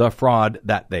show the fraud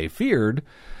that they feared.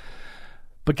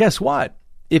 But guess what?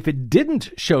 If it didn't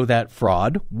show that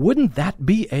fraud, wouldn't that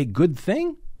be a good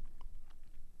thing?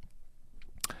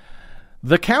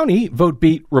 The county,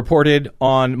 VoteBeat reported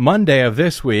on Monday of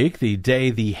this week, the day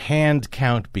the hand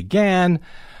count began,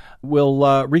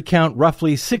 will recount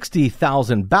roughly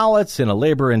 60,000 ballots in a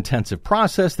labor-intensive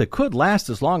process that could last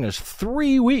as long as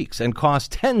 3 weeks and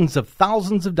cost tens of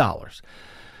thousands of dollars.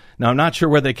 Now, I'm not sure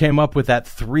where they came up with that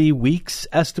 3 weeks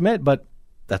estimate, but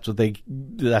that's what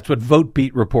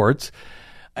VoteBeat reports.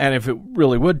 And if it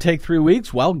really would take 3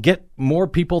 weeks, well, get more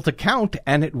people to count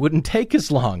and it wouldn't take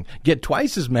as long. Get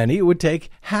twice as many, it would take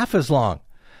half as long.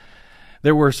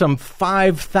 There were some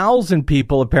 5,000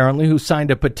 people apparently who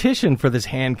signed a petition for this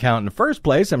hand count in the first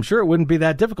place. I'm sure it wouldn't be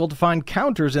that difficult to find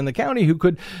counters in the county who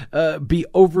could be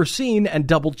overseen and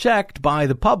double-checked by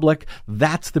the public.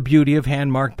 That's the beauty of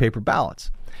hand-marked paper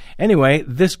ballots. Anyway,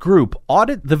 this group,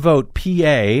 Audit the Vote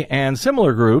PA, and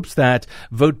similar groups that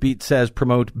VoteBeat says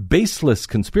promote baseless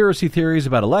conspiracy theories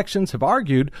about elections, have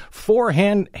argued for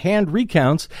hand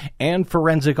recounts and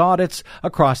forensic audits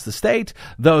across the state,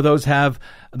 though those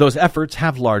efforts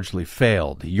have largely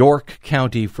failed. York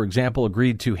County, for example,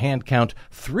 agreed to hand count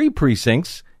 3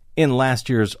 precincts in last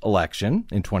year's election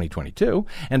in 2022,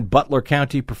 and Butler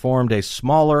County performed a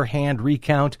smaller hand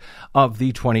recount of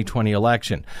the 2020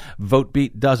 election.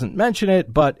 VoteBeat doesn't mention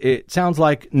it, but it sounds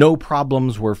like no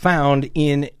problems were found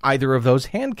in either of those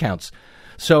hand counts.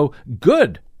 So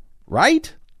good,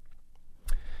 right?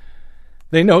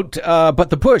 They note, but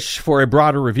the push for a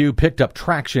broader review picked up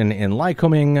traction in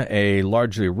Lycoming, a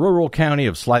largely rural county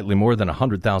of slightly more than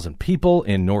 100,000 people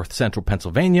in north-central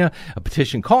Pennsylvania. A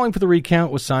petition calling for the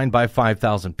recount was signed by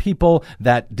 5,000 people.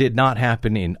 That did not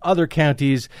happen in other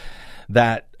counties.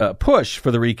 That push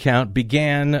for the recount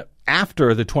began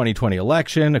after the 2020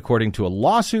 election, according to a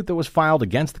lawsuit that was filed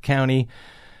against the county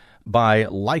by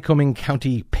Lycoming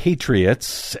County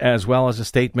Patriots, as well as a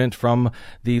statement from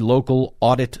the local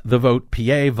Audit the Vote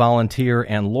PA volunteer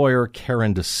and lawyer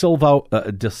Karen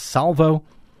DeSalvo.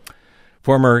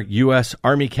 Former U.S.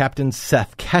 Army Captain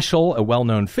Seth Keshel, a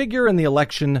well-known figure in the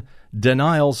election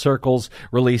denial circles,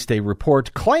 released a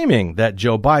report claiming that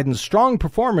Joe Biden's strong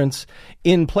performance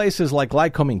in places like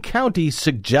Lycoming County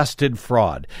suggested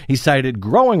fraud. He cited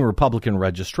growing Republican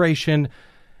registration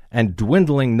and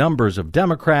dwindling numbers of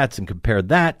Democrats, and compared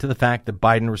that to the fact that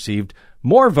Biden received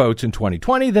more votes in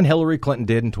 2020 than Hillary Clinton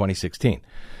did in 2016.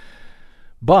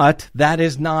 But that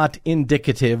is not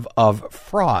indicative of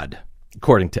fraud,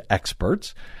 according to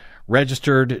experts.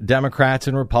 Registered Democrats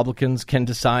and Republicans can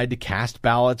decide to cast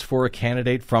ballots for a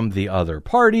candidate from the other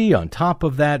party. On top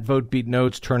of that, VoteBeat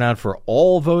notes turnout for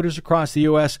all voters across the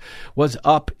U.S. was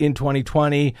up in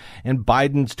 2020, and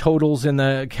Biden's totals in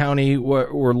the county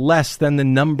were less than the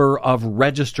number of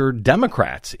registered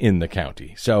Democrats in the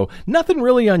county. So nothing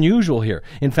really unusual here.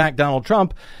 In fact, Donald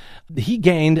Trump, he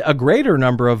gained a greater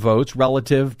number of votes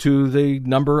relative to the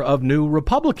number of new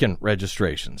Republican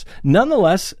registrations.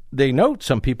 Nonetheless, they note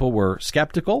some people were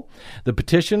skeptical. The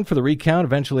petition for the recount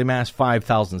eventually amassed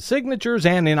 5,000 signatures,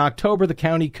 and in October, the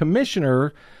county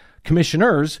commissioners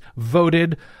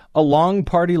voted along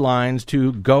party lines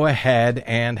to go ahead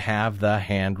and have the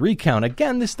hand recount.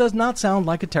 Again, this does not sound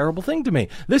like a terrible thing to me.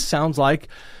 This sounds like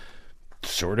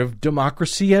sort of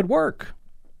democracy at work.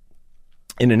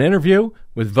 In an interview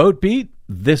with VoteBeat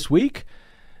this week,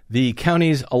 The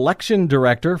county's election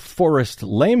director, Forrest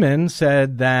Lehman,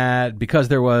 said that because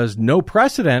there was no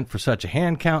precedent for such a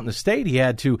hand count in the state, he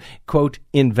had to, quote,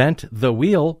 invent the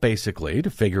wheel, basically, to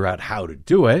figure out how to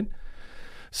do it.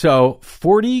 So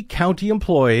 40 county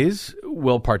employees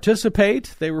will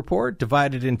participate, they report,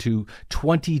 divided into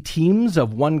 20 teams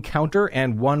of one counter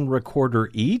and one recorder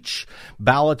each.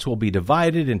 Ballots will be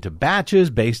divided into batches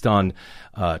based on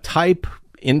type,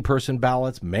 in-person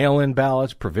ballots, mail-in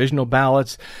ballots, provisional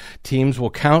ballots. Teams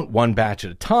will count one batch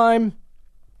at a time.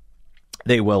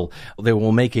 They will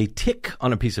make a tick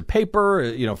on a piece of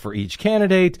paper, for each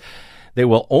candidate. They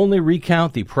will only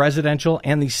recount the presidential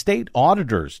and the state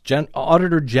auditor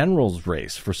general's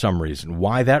race for some reason.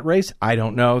 Why that race? I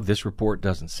don't know. This report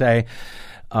doesn't say.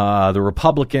 The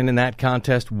Republican in that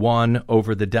contest won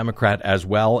over the Democrat as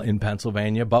well in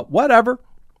Pennsylvania, but whatever.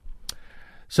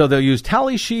 So they'll use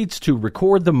tally sheets to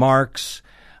record the marks,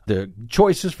 the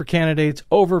choices for candidates,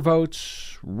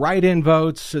 overvotes, write-in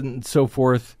votes, and so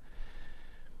forth.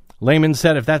 Lehman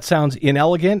said if that sounds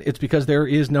inelegant, it's because there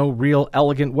is no real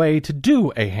elegant way to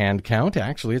do a hand count.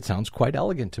 Actually, it sounds quite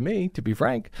elegant to me, to be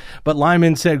frank. But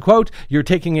Lehman said, quote, you're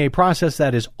taking a process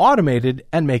that is automated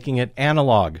and making it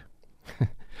analog.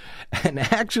 And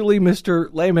actually,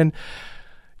 Mr. Lehman,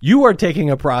 you are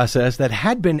taking a process that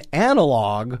had been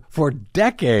analog for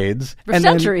decades. For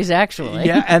centuries, actually.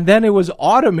 Yeah, and then it was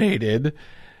automated,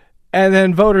 and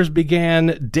then voters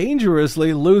began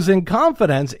dangerously losing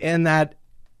confidence in that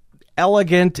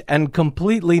elegant and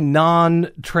completely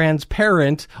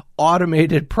non-transparent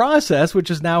automated process, which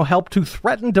has now helped to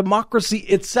threaten democracy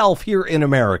itself here in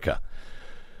America.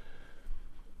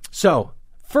 So,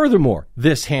 furthermore,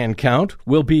 this hand count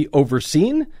will be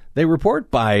overseen, they report,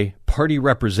 by party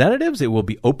representatives. It will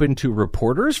be open to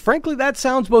reporters. Frankly, that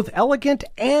sounds both elegant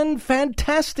and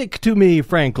fantastic to me,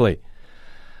 frankly.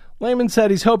 Lehman said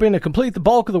he's hoping to complete the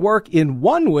bulk of the work in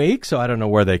 1 week, so I don't know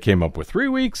where they came up with 3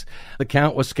 weeks. The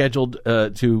count was scheduled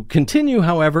to continue,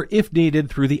 however, if needed,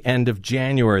 through the end of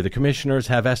January. The commissioners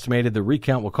have estimated the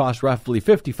recount will cost roughly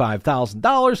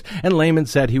 $55,000, and Lehman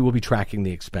said he will be tracking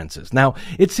the expenses. Now,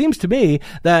 it seems to me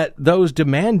that those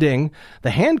demanding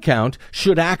the hand count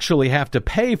should actually have to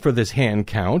pay for this hand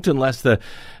count unless the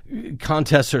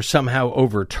contests are somehow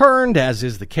overturned, as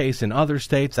is the case in other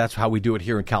states. That's how we do it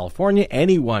here in California.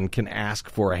 Anyone can ask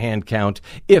for a hand count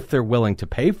if they're willing to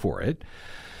pay for it.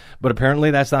 But apparently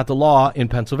that's not the law in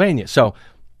Pennsylvania. So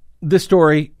this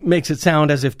story makes it sound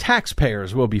as if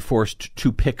taxpayers will be forced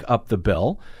to pick up the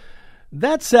bill.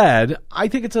 That said, I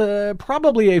think it's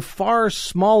probably a far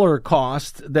smaller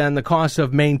cost than the cost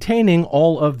of maintaining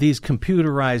all of these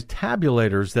computerized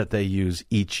tabulators that they use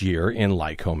each year in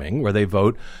Lycoming, where they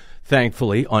vote,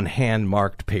 thankfully, on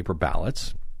hand-marked paper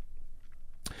ballots.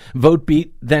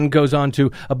 VoteBeat then goes on to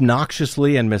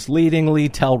obnoxiously and misleadingly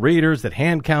tell readers that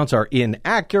hand counts are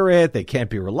inaccurate, they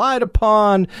can't be relied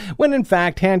upon, when in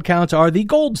fact hand counts are the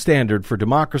gold standard for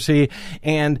democracy.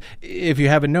 And if you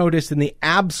haven't noticed, in the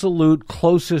absolute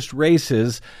closest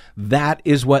races, that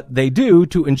is what they do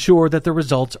to ensure that the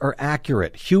results are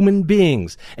accurate. Human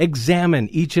beings examine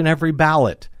each and every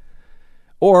ballot.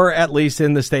 Or at least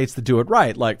in the states that do it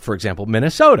right, like, for example,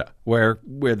 Minnesota, where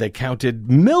they counted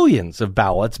millions of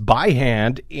ballots by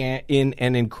hand in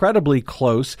an incredibly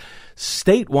close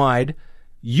statewide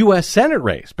U.S. Senate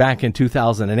race back in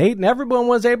 2008, and everyone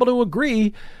was able to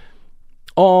agree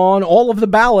on all of the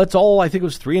ballots, I think it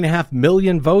was 3.5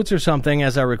 million votes or something,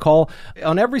 as I recall,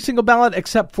 on every single ballot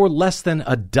except for less than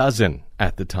a dozen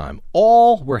at the time.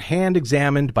 All were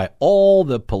hand-examined by all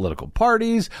the political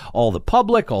parties, all the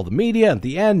public, all the media. At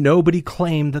the end, nobody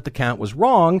claimed that the count was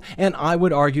wrong, and I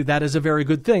would argue that is a very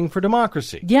good thing for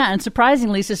democracy. Yeah, and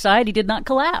surprisingly, society did not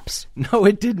collapse. No,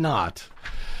 it did not.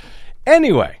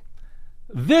 Anyway,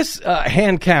 this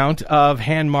hand count of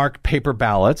hand-marked paper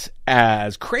ballots,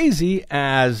 as crazy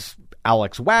as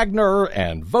Alex Wagner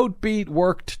and VoteBeat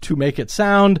worked to make it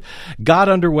sound, got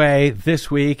underway this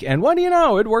week. And what do you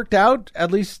know? It worked out, at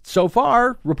least so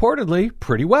far, reportedly,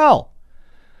 pretty well.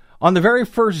 On the very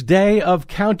first day of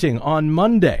counting on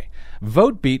Monday,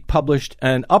 VoteBeat published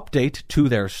an update to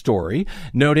their story,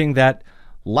 noting that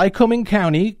Lycoming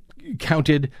County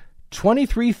counted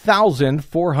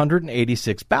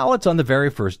 23,486 ballots on the very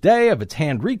first day of its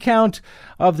hand recount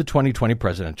of the 2020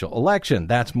 presidential election.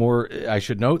 That's more, I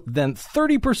should note, than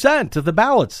 30% of the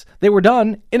ballots. They were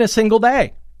done in a single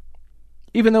day,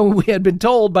 even though we had been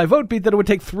told by VoteBeat that it would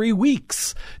take 3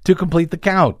 weeks to complete the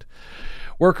count.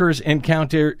 Workers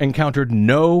encountered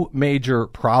no major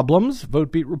problems,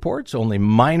 VoteBeat reports, only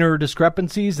minor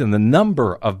discrepancies in the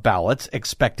number of ballots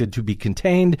expected to be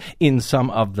contained in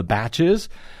some of the batches.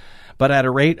 but at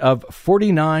a rate of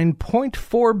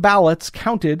 49.4 ballots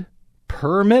counted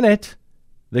per minute.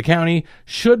 The county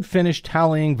should finish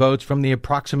tallying votes from the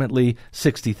approximately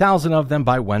 60,000 of them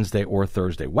by Wednesday or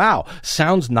Thursday. Wow,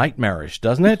 sounds nightmarish,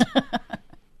 doesn't it?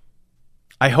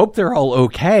 I hope they're all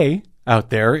okay out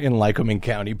there in Lycoming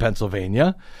County,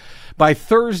 Pennsylvania. By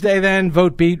Thursday, then,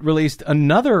 VoteBeat released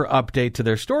another update to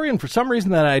their story, and for some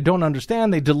reason that I don't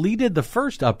understand, they deleted the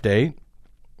first update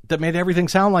that made everything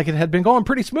sound like it had been going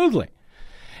pretty smoothly.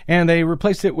 And they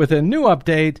replaced it with a new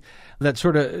update that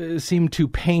sort of seemed to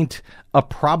paint a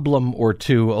problem or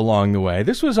two along the way.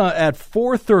 This was at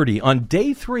 4:30 on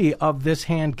day 3 of this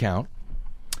hand count.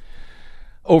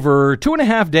 Over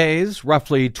 2.5 days,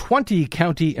 roughly 20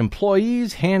 county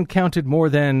employees hand-counted more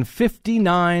than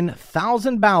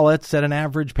 59,000 ballots at an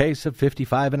average pace of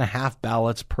 55.5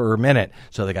 ballots per minute.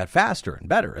 So they got faster and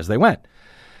better as they went,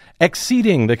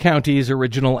 exceeding the county's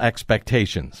original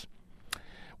expectations.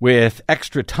 With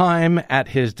extra time at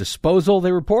his disposal,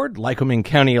 they report, Lycoming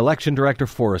County Election Director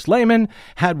Forrest Lehman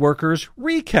had workers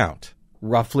recount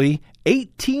roughly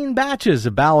 18 batches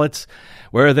of ballots,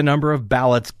 where the number of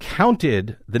ballots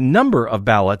counted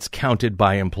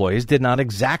by employees did not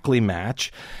exactly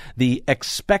match the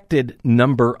expected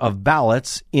number of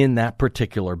ballots in that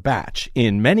particular batch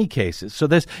in many cases. So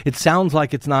it sounds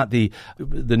like it's not the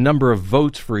number of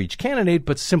votes for each candidate,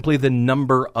 but simply the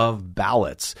number of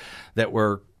ballots that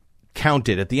were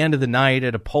counted. At the end of the night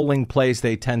at a polling place,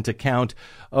 they tend to count,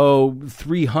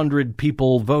 300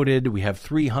 people voted. We have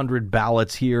 300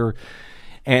 ballots here.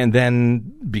 And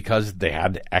then because they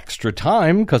had extra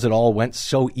time, because it all went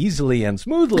so easily and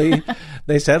smoothly,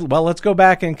 they said, well, let's go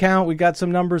back and count. We got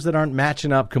some numbers that aren't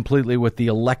matching up completely with the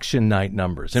election night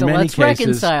numbers. In many let's cases,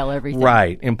 reconcile everything.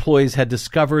 Right. Employees had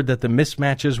discovered that the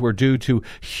mismatches were due to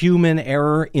human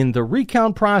error in the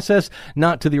recount process,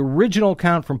 not to the original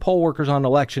count from poll workers on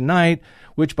election night,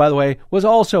 which, by the way, was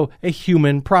also a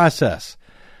human process,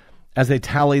 as they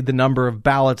tallied the number of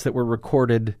ballots that were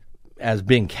recorded as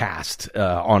being cast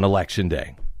on Election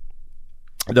Day.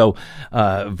 Though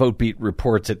VoteBeat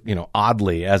reports it,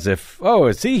 oddly, as if,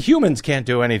 humans can't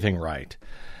do anything right.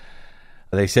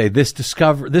 They say this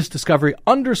discovery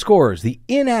underscores the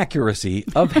inaccuracy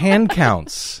of hand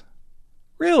counts.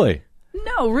 Really?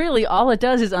 No, really, all it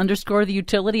does is underscore the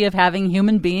utility of having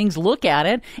human beings look at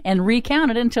it and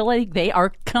recount it until they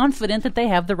are confident that they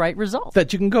have the right result.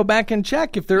 That you can go back and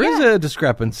check if there is a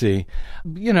discrepancy.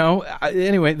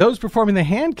 Anyway, those performing the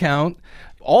hand count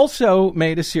also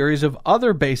made a series of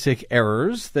other basic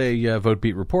errors. The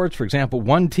VoteBeat reports, for example,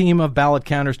 one team of ballot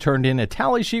counters turned in a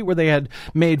tally sheet where they had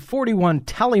made 41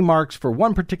 tally marks for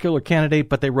one particular candidate,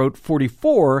 but they wrote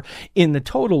 44 in the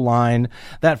total line.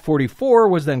 That 44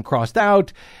 was then crossed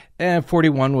out, and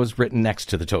 41 was written next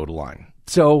to the total line.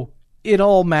 So it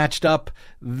all matched up.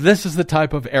 This is the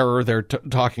type of error they're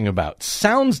talking about.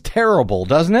 Sounds terrible,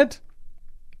 doesn't it?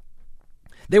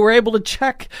 They were able to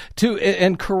check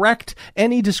and correct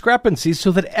any discrepancies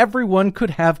so that everyone could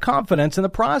have confidence in the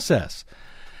process.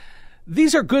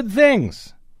 These are good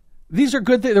things.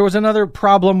 There was another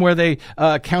problem where they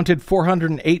counted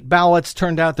 408 ballots.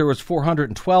 Turned out there was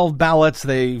 412 ballots.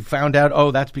 They found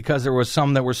out, that's because there was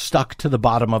some that were stuck to the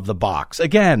bottom of the box.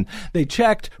 Again, they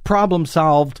checked, problem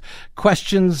solved,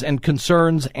 questions and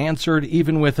concerns answered,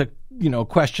 even with a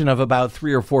question of about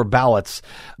 3 or 4 ballots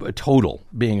total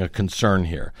being a concern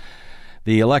here.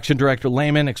 The election director,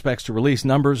 Lehman, expects to release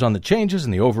numbers on the changes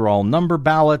in the overall number of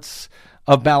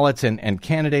ballots and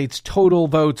candidates' total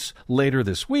votes later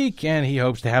this week, and he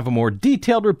hopes to have a more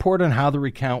detailed report on how the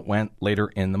recount went later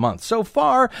in the month. So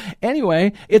far,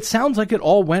 anyway, it sounds like it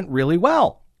all went really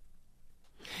well.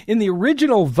 In the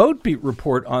original VoteBeat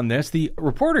report on this, the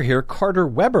reporter here, Carter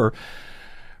Weber,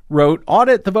 wrote,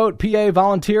 Audit the Vote PA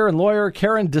volunteer and lawyer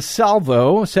Karen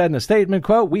DeSalvo said in a statement,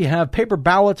 quote, "We have paper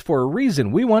ballots for a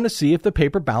reason. We want to see if the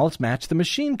paper ballots match the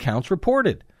machine counts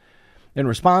reported." In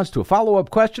response to a follow-up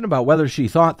question about whether she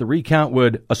thought the recount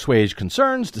would assuage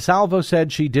concerns, DeSalvo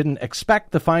said she didn't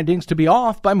expect the findings to be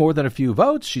off by more than a few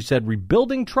votes. She said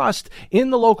rebuilding trust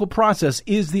in the local process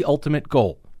is the ultimate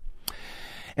goal.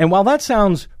 And while that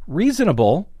sounds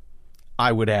reasonable,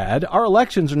 I would add, our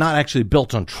elections are not actually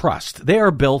built on trust. They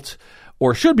are built,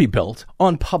 or should be built,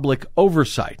 on public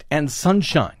oversight and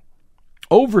sunshine.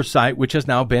 Oversight which has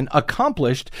now been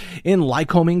accomplished in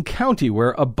Lycoming County,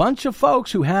 where a bunch of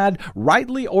folks who had,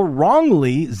 rightly or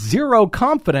wrongly, zero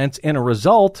confidence in a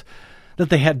result that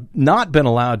they had not been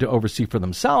allowed to oversee for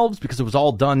themselves because it was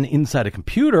all done inside a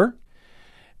computer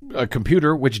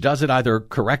which does it either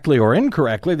correctly or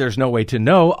incorrectly. There's no way to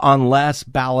know unless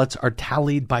ballots are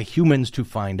tallied by humans to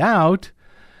find out.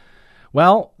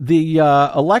 Well, the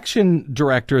election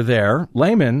director there,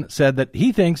 Lehman, said that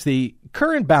he thinks the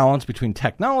current balance between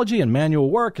technology and manual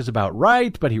work is about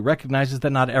right, but he recognizes that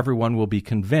not everyone will be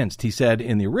convinced. He said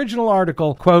in the original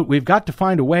article, quote, "We've got to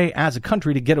find a way as a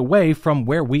country to get away from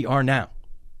where we are now."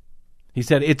 He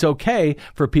said it's okay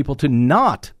for people to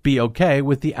not be okay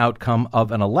with the outcome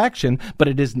of an election, but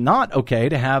it is not okay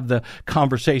to have the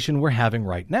conversation we're having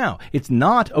right now. It's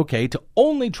not okay to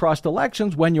only trust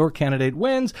elections when your candidate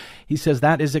wins. He says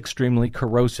that is extremely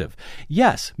corrosive.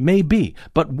 Yes, maybe,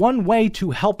 but one way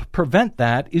to help prevent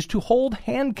that is to hold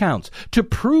hand counts, to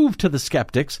prove to the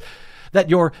skeptics that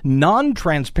your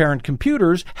non-transparent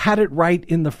computers had it right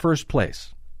in the first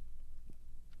place.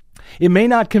 It may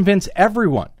not convince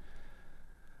everyone,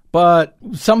 but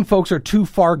some folks are too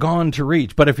far gone to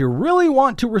reach. But if you really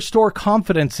want to restore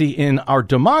confidence in our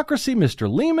democracy, Mr.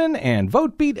 Lehman and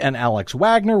VoteBeat and Alex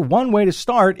Wagner, one way to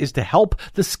start is to help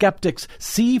the skeptics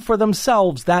see for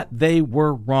themselves that they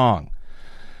were wrong.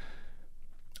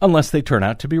 Unless they turn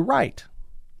out to be right,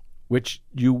 which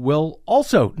you will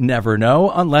also never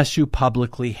know unless you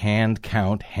publicly hand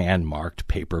count hand-marked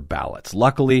paper ballots.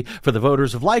 Luckily for the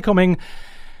voters of Lycoming,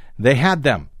 they had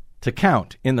them to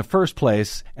count in the first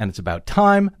place, and it's about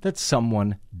time that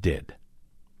someone did.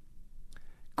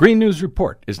 Green News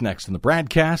Report is next in the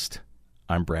Bradcast.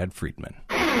 I'm Brad Friedman.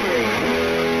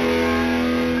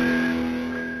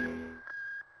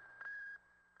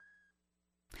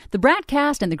 The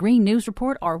Bradcast and the Green News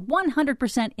Report are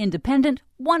 100% independent,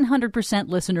 100%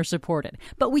 listener-supported.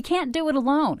 But we can't do it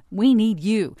alone. We need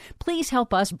you. Please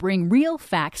help us bring real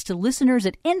facts to listeners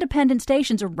at independent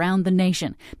stations around the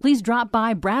nation. Please drop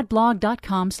by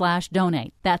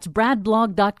bradblog.com/donate. That's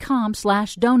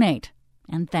bradblog.com/donate.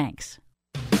 And thanks.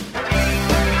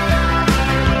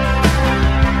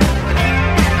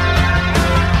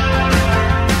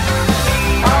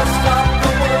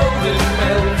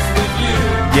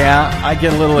 Yeah, I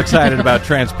get a little excited about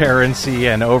transparency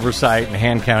and oversight and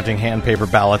hand counting, hand paper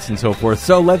ballots and so forth.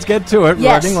 So let's get to it.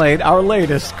 Yes. Running late, our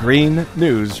latest Green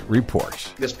News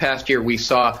Report. This past year, we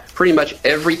saw pretty much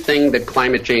everything that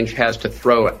climate change has to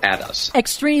throw at us.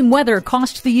 Extreme weather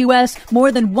cost the U.S.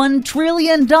 more than $1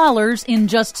 trillion in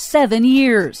just 7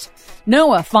 years.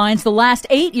 NOAA finds the last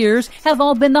 8 years have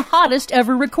all been the hottest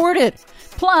ever recorded.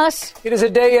 Plus, it is a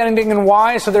day ending in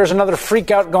Y, so there's another freak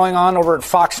out going on over at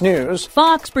Fox News.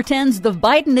 Fox pretends the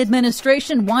Biden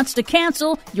administration wants to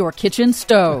cancel your kitchen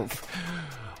stove.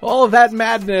 All of that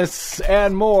madness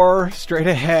and more straight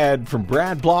ahead from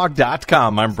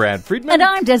BradBlog.com. I'm Brad Friedman. And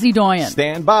I'm Desi Doyen.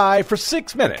 Stand by for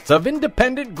 6 minutes of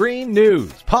independent green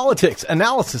news, politics,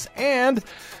 analysis, and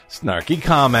snarky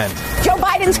comment. Joe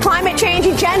Biden's climate change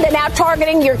agenda now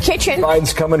targeting your kitchen.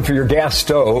 Biden's coming for your gas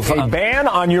stove. A ban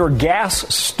on your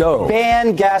gas stove.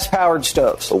 Ban gas-powered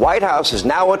stoves. The White House is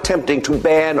now attempting to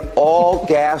ban all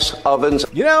gas ovens.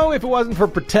 You know, if it wasn't for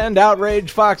pretend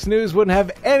outrage, Fox News wouldn't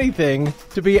have anything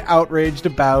to be outraged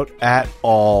about at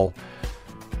all.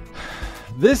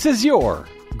 This is your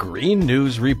Green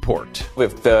News Report.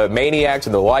 If the maniacs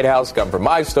in the White House come from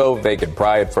my stove, they can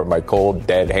pry it from my cold,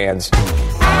 dead hands.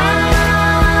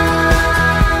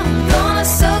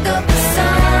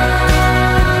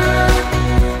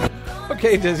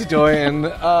 Okay, Desi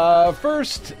Doyen.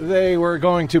 First, they were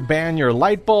going to ban your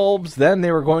light bulbs. Then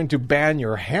they were going to ban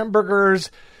your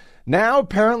hamburgers. Now,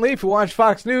 apparently, if you watch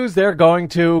Fox News, they're going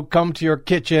to come to your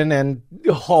kitchen and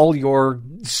haul your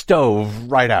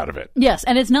stove right out of it. Yes,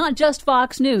 and it's not just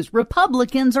Fox News.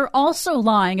 Republicans are also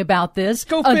lying about this.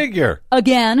 Go figure.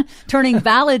 Again, turning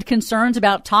valid concerns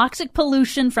about toxic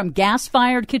pollution from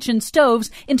gas-fired kitchen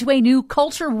stoves into a new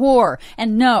culture war.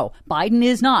 And no, Biden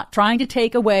is not trying to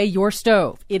take away your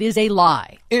stove. It is a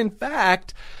lie. In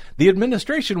fact, the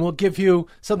administration will give you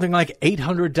something like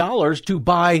 $800 to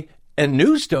buy a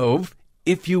new stove.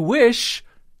 If you wish,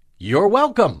 you're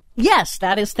welcome. Yes,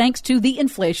 that is thanks to the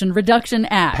Inflation Reduction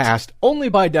Act. Passed only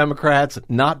by Democrats,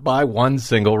 not by one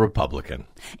single Republican.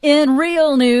 In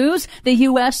real news, the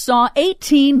U.S. saw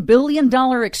 $18 billion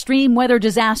extreme weather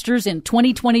disasters in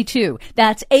 2022.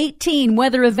 That's 18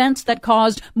 weather events that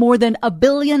caused more than $1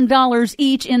 billion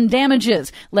each in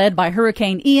damages, led by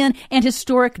Hurricane Ian and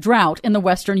historic drought in the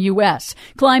western U.S.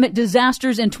 Climate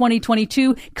disasters in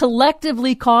 2022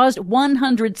 collectively caused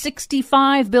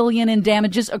 $165 billion in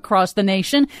damages across the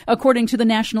nation, according to the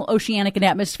National Oceanic and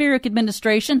Atmospheric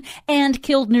Administration, and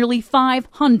killed nearly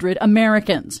 500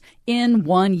 Americans in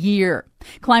 1 year.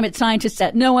 Climate scientists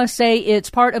at NOAA say it's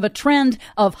part of a trend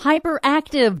of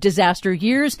hyperactive disaster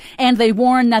years, and they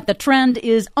warn that the trend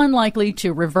is unlikely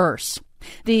to reverse.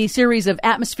 The series of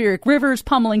atmospheric rivers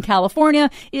pummeling California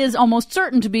is almost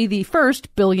certain to be the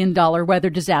first billion-dollar weather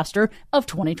disaster of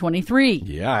 2023.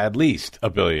 Yeah, at least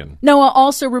 $1 billion. NOAA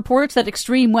also reports that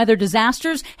extreme weather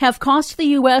disasters have cost the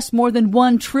U.S. more than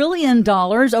 $1 trillion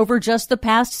over just the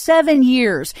past 7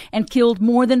 years and killed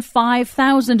more than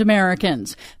 5,000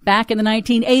 Americans. Back in the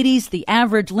 1980s, the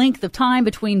average length of time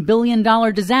between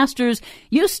billion-dollar disasters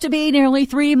used to be nearly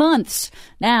 3 months.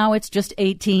 Now it's just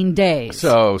 18 days.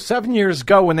 So 7 years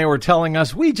ago, when they were telling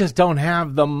us we just don't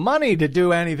have the money to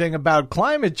do anything about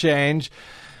climate change,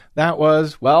 that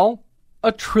was, well,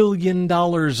 $1 trillion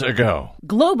ago.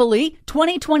 Globally,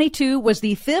 2022 was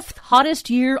the 5th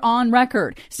hottest year on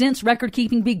record since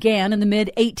record-keeping began in the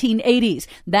mid-1880s.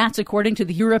 That's according to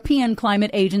the European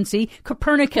Climate Agency,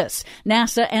 Copernicus.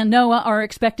 NASA and NOAA are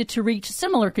expected to reach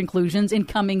similar conclusions in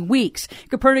coming weeks.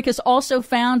 Copernicus also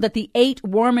found that the 8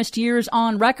 warmest years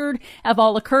on record have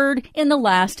all occurred in the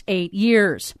last 8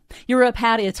 years. Europe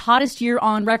had its hottest year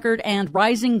on record, and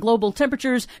rising global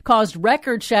temperatures caused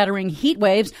record-shattering heat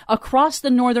waves across the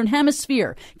northern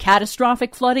hemisphere,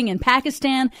 catastrophic flooding in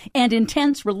Pakistan, and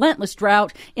intense, relentless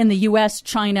drought in the U.S.,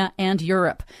 China, and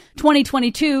Europe.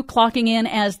 2022, clocking in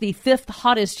as the 5th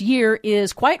hottest year,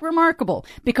 is quite remarkable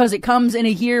because it comes in a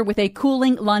year with a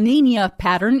cooling La Niña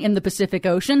pattern in the Pacific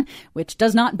Ocean, which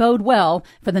does not bode well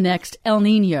for the next El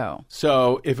Nino.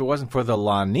 So if it wasn't for the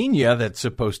La Niña that's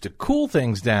supposed to cool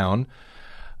things down,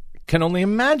 can only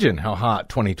imagine how hot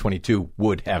 2022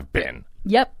 would have been.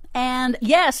 Yep. And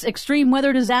yes, extreme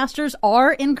weather disasters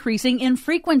are increasing in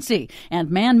frequency, and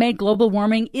man-made global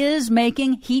warming is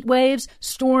making heat waves,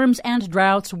 storms, and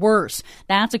droughts worse.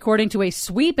 That's according to a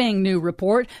sweeping new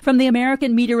report from the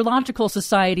American Meteorological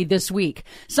Society this week.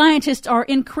 Scientists are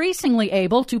increasingly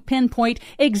able to pinpoint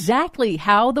exactly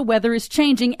how the weather is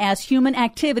changing as human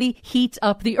activity heats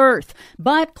up the Earth.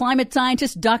 But climate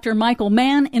scientist Dr. Michael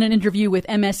Mann, in an interview with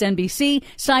MSNBC,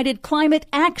 cited climate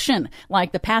action,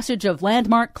 like the passage of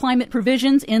landmark climate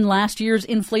provisions in last year's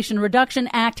Inflation Reduction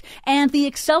Act and the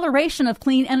acceleration of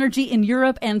clean energy in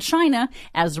Europe and China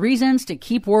as reasons to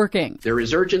keep working. There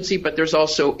is urgency, but there's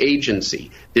also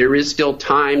agency. There is still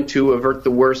time to avert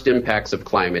the worst impacts of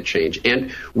climate change.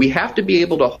 And we have to be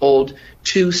able to hold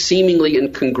two seemingly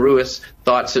incongruous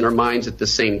thoughts in our minds at the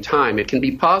same time. It can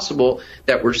be possible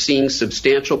that we're seeing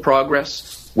substantial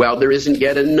progress while there isn't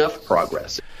yet enough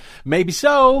progress. Maybe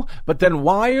so, but then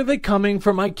why are they coming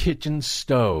for my kitchen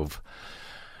stove?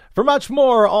 For much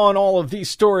more on all of these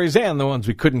stories and the ones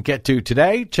we couldn't get to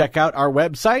today, check out our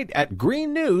website at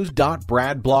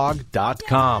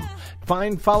greennews.bradblog.com.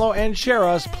 Find, follow, and share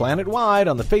us planet-wide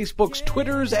on the Facebooks,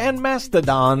 Twitters, and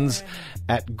Mastodons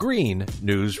at Green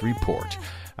News Report.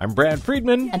 I'm Brad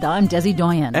Friedman. And I'm Desi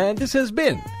Doyen. And this has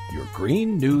been your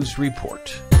Green News Report.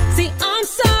 See, I'm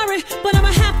sorry, but I'm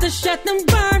going to have to shut them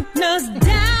burners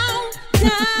down,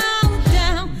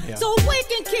 so we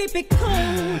can keep it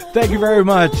cool. Thank you very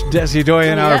much, Desi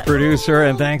Doyen, our producer,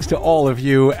 and thanks to all of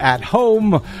you at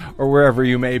home or wherever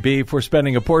you may be for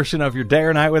spending a portion of your day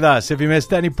or night with us. If you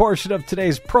missed any portion of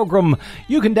today's program,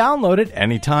 you can download it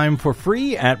anytime for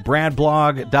free at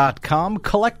bradblog.com.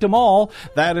 Collect them all.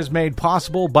 That is made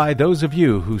possible by those of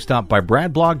you who stop by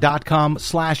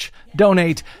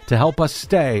bradblog.com/donate to help us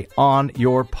stay on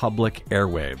your public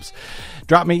airwaves.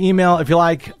 Drop me email if you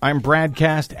like. I'm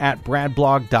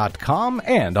bradcast@bradblog.com.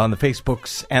 And on the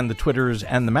Facebooks and the Twitters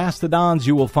and the Mastodons,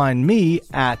 you will find me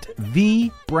at the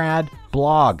Brad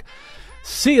Blog.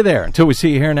 See you there. Until we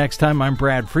see you here next time, I'm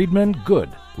Brad Friedman. Good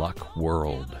luck,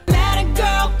 world. Let a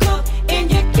girl cook in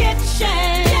your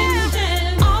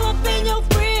kitchen. All up in your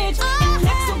fridge. And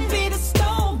next will be the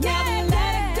stove. Now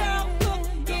let a girl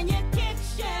cook in your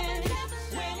kitchen.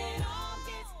 When it all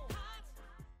gets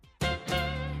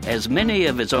hot. As many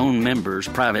of its own members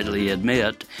privately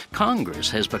admit,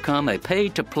 Congress has become a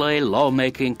pay-to-play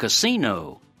lawmaking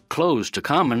casino, closed to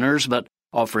commoners but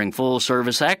offering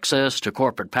full-service access to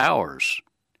corporate powers.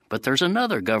 But there's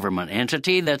another government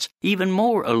entity that's even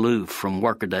more aloof from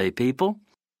workaday people,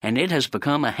 and it has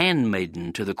become a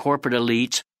handmaiden to the corporate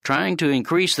elites trying to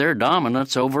increase their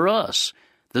dominance over us,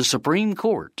 the Supreme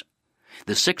Court.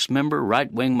 The 6-member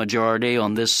right-wing majority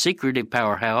on this secretive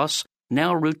powerhouse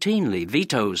now routinely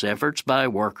vetoes efforts by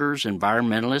workers,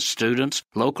 environmentalists, students,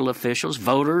 local officials,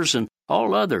 voters, and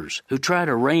all others who try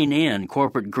to rein in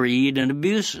corporate greed and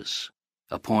abuses.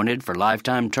 Appointed for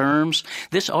lifetime terms,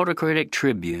 this autocratic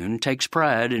tribune takes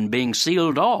pride in being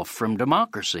sealed off from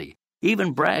democracy,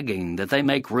 even bragging that they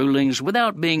make rulings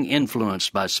without being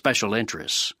influenced by special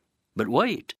interests. But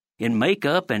wait, in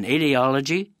makeup and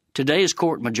ideology, today's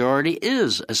court majority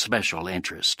is a special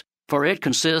interest, for it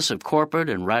consists of corporate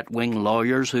and right-wing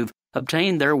lawyers who've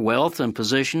obtained their wealth and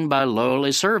position by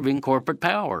loyally serving corporate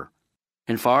power.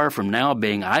 And far from now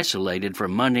being isolated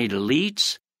from moneyed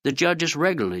elites, the judges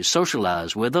regularly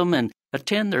socialize with them and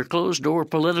attend their closed-door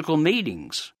political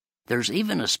meetings. There's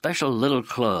even a special little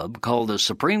club called the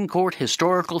Supreme Court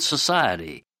Historical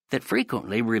Society that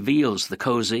frequently reveals the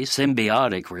cozy,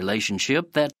 symbiotic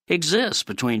relationship that exists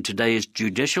between today's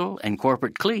judicial and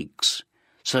corporate cliques.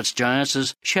 Such giants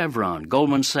as Chevron,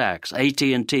 Goldman Sachs,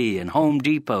 AT&T, and Home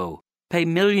Depot pay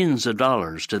millions of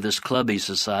dollars to this clubby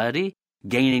society,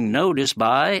 gaining notice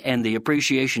by and the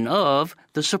appreciation of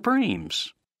the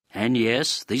Supremes. And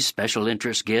yes, these special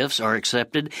interest gifts are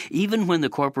accepted even when the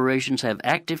corporations have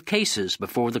active cases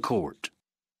before the court.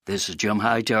 This is Jim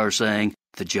Hightower saying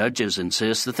the judges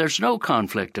insist that there's no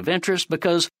conflict of interest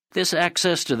because this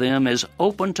access to them is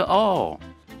open to all.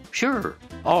 Sure,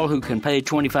 all who can pay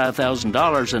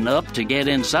 $25,000 and up to get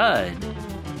inside.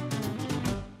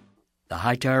 The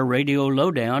Hightower Radio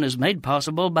Lowdown is made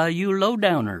possible by you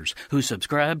lowdowners who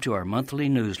subscribe to our monthly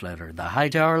newsletter, The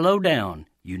Hightower Lowdown.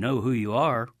 You know who you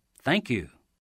are. Thank you.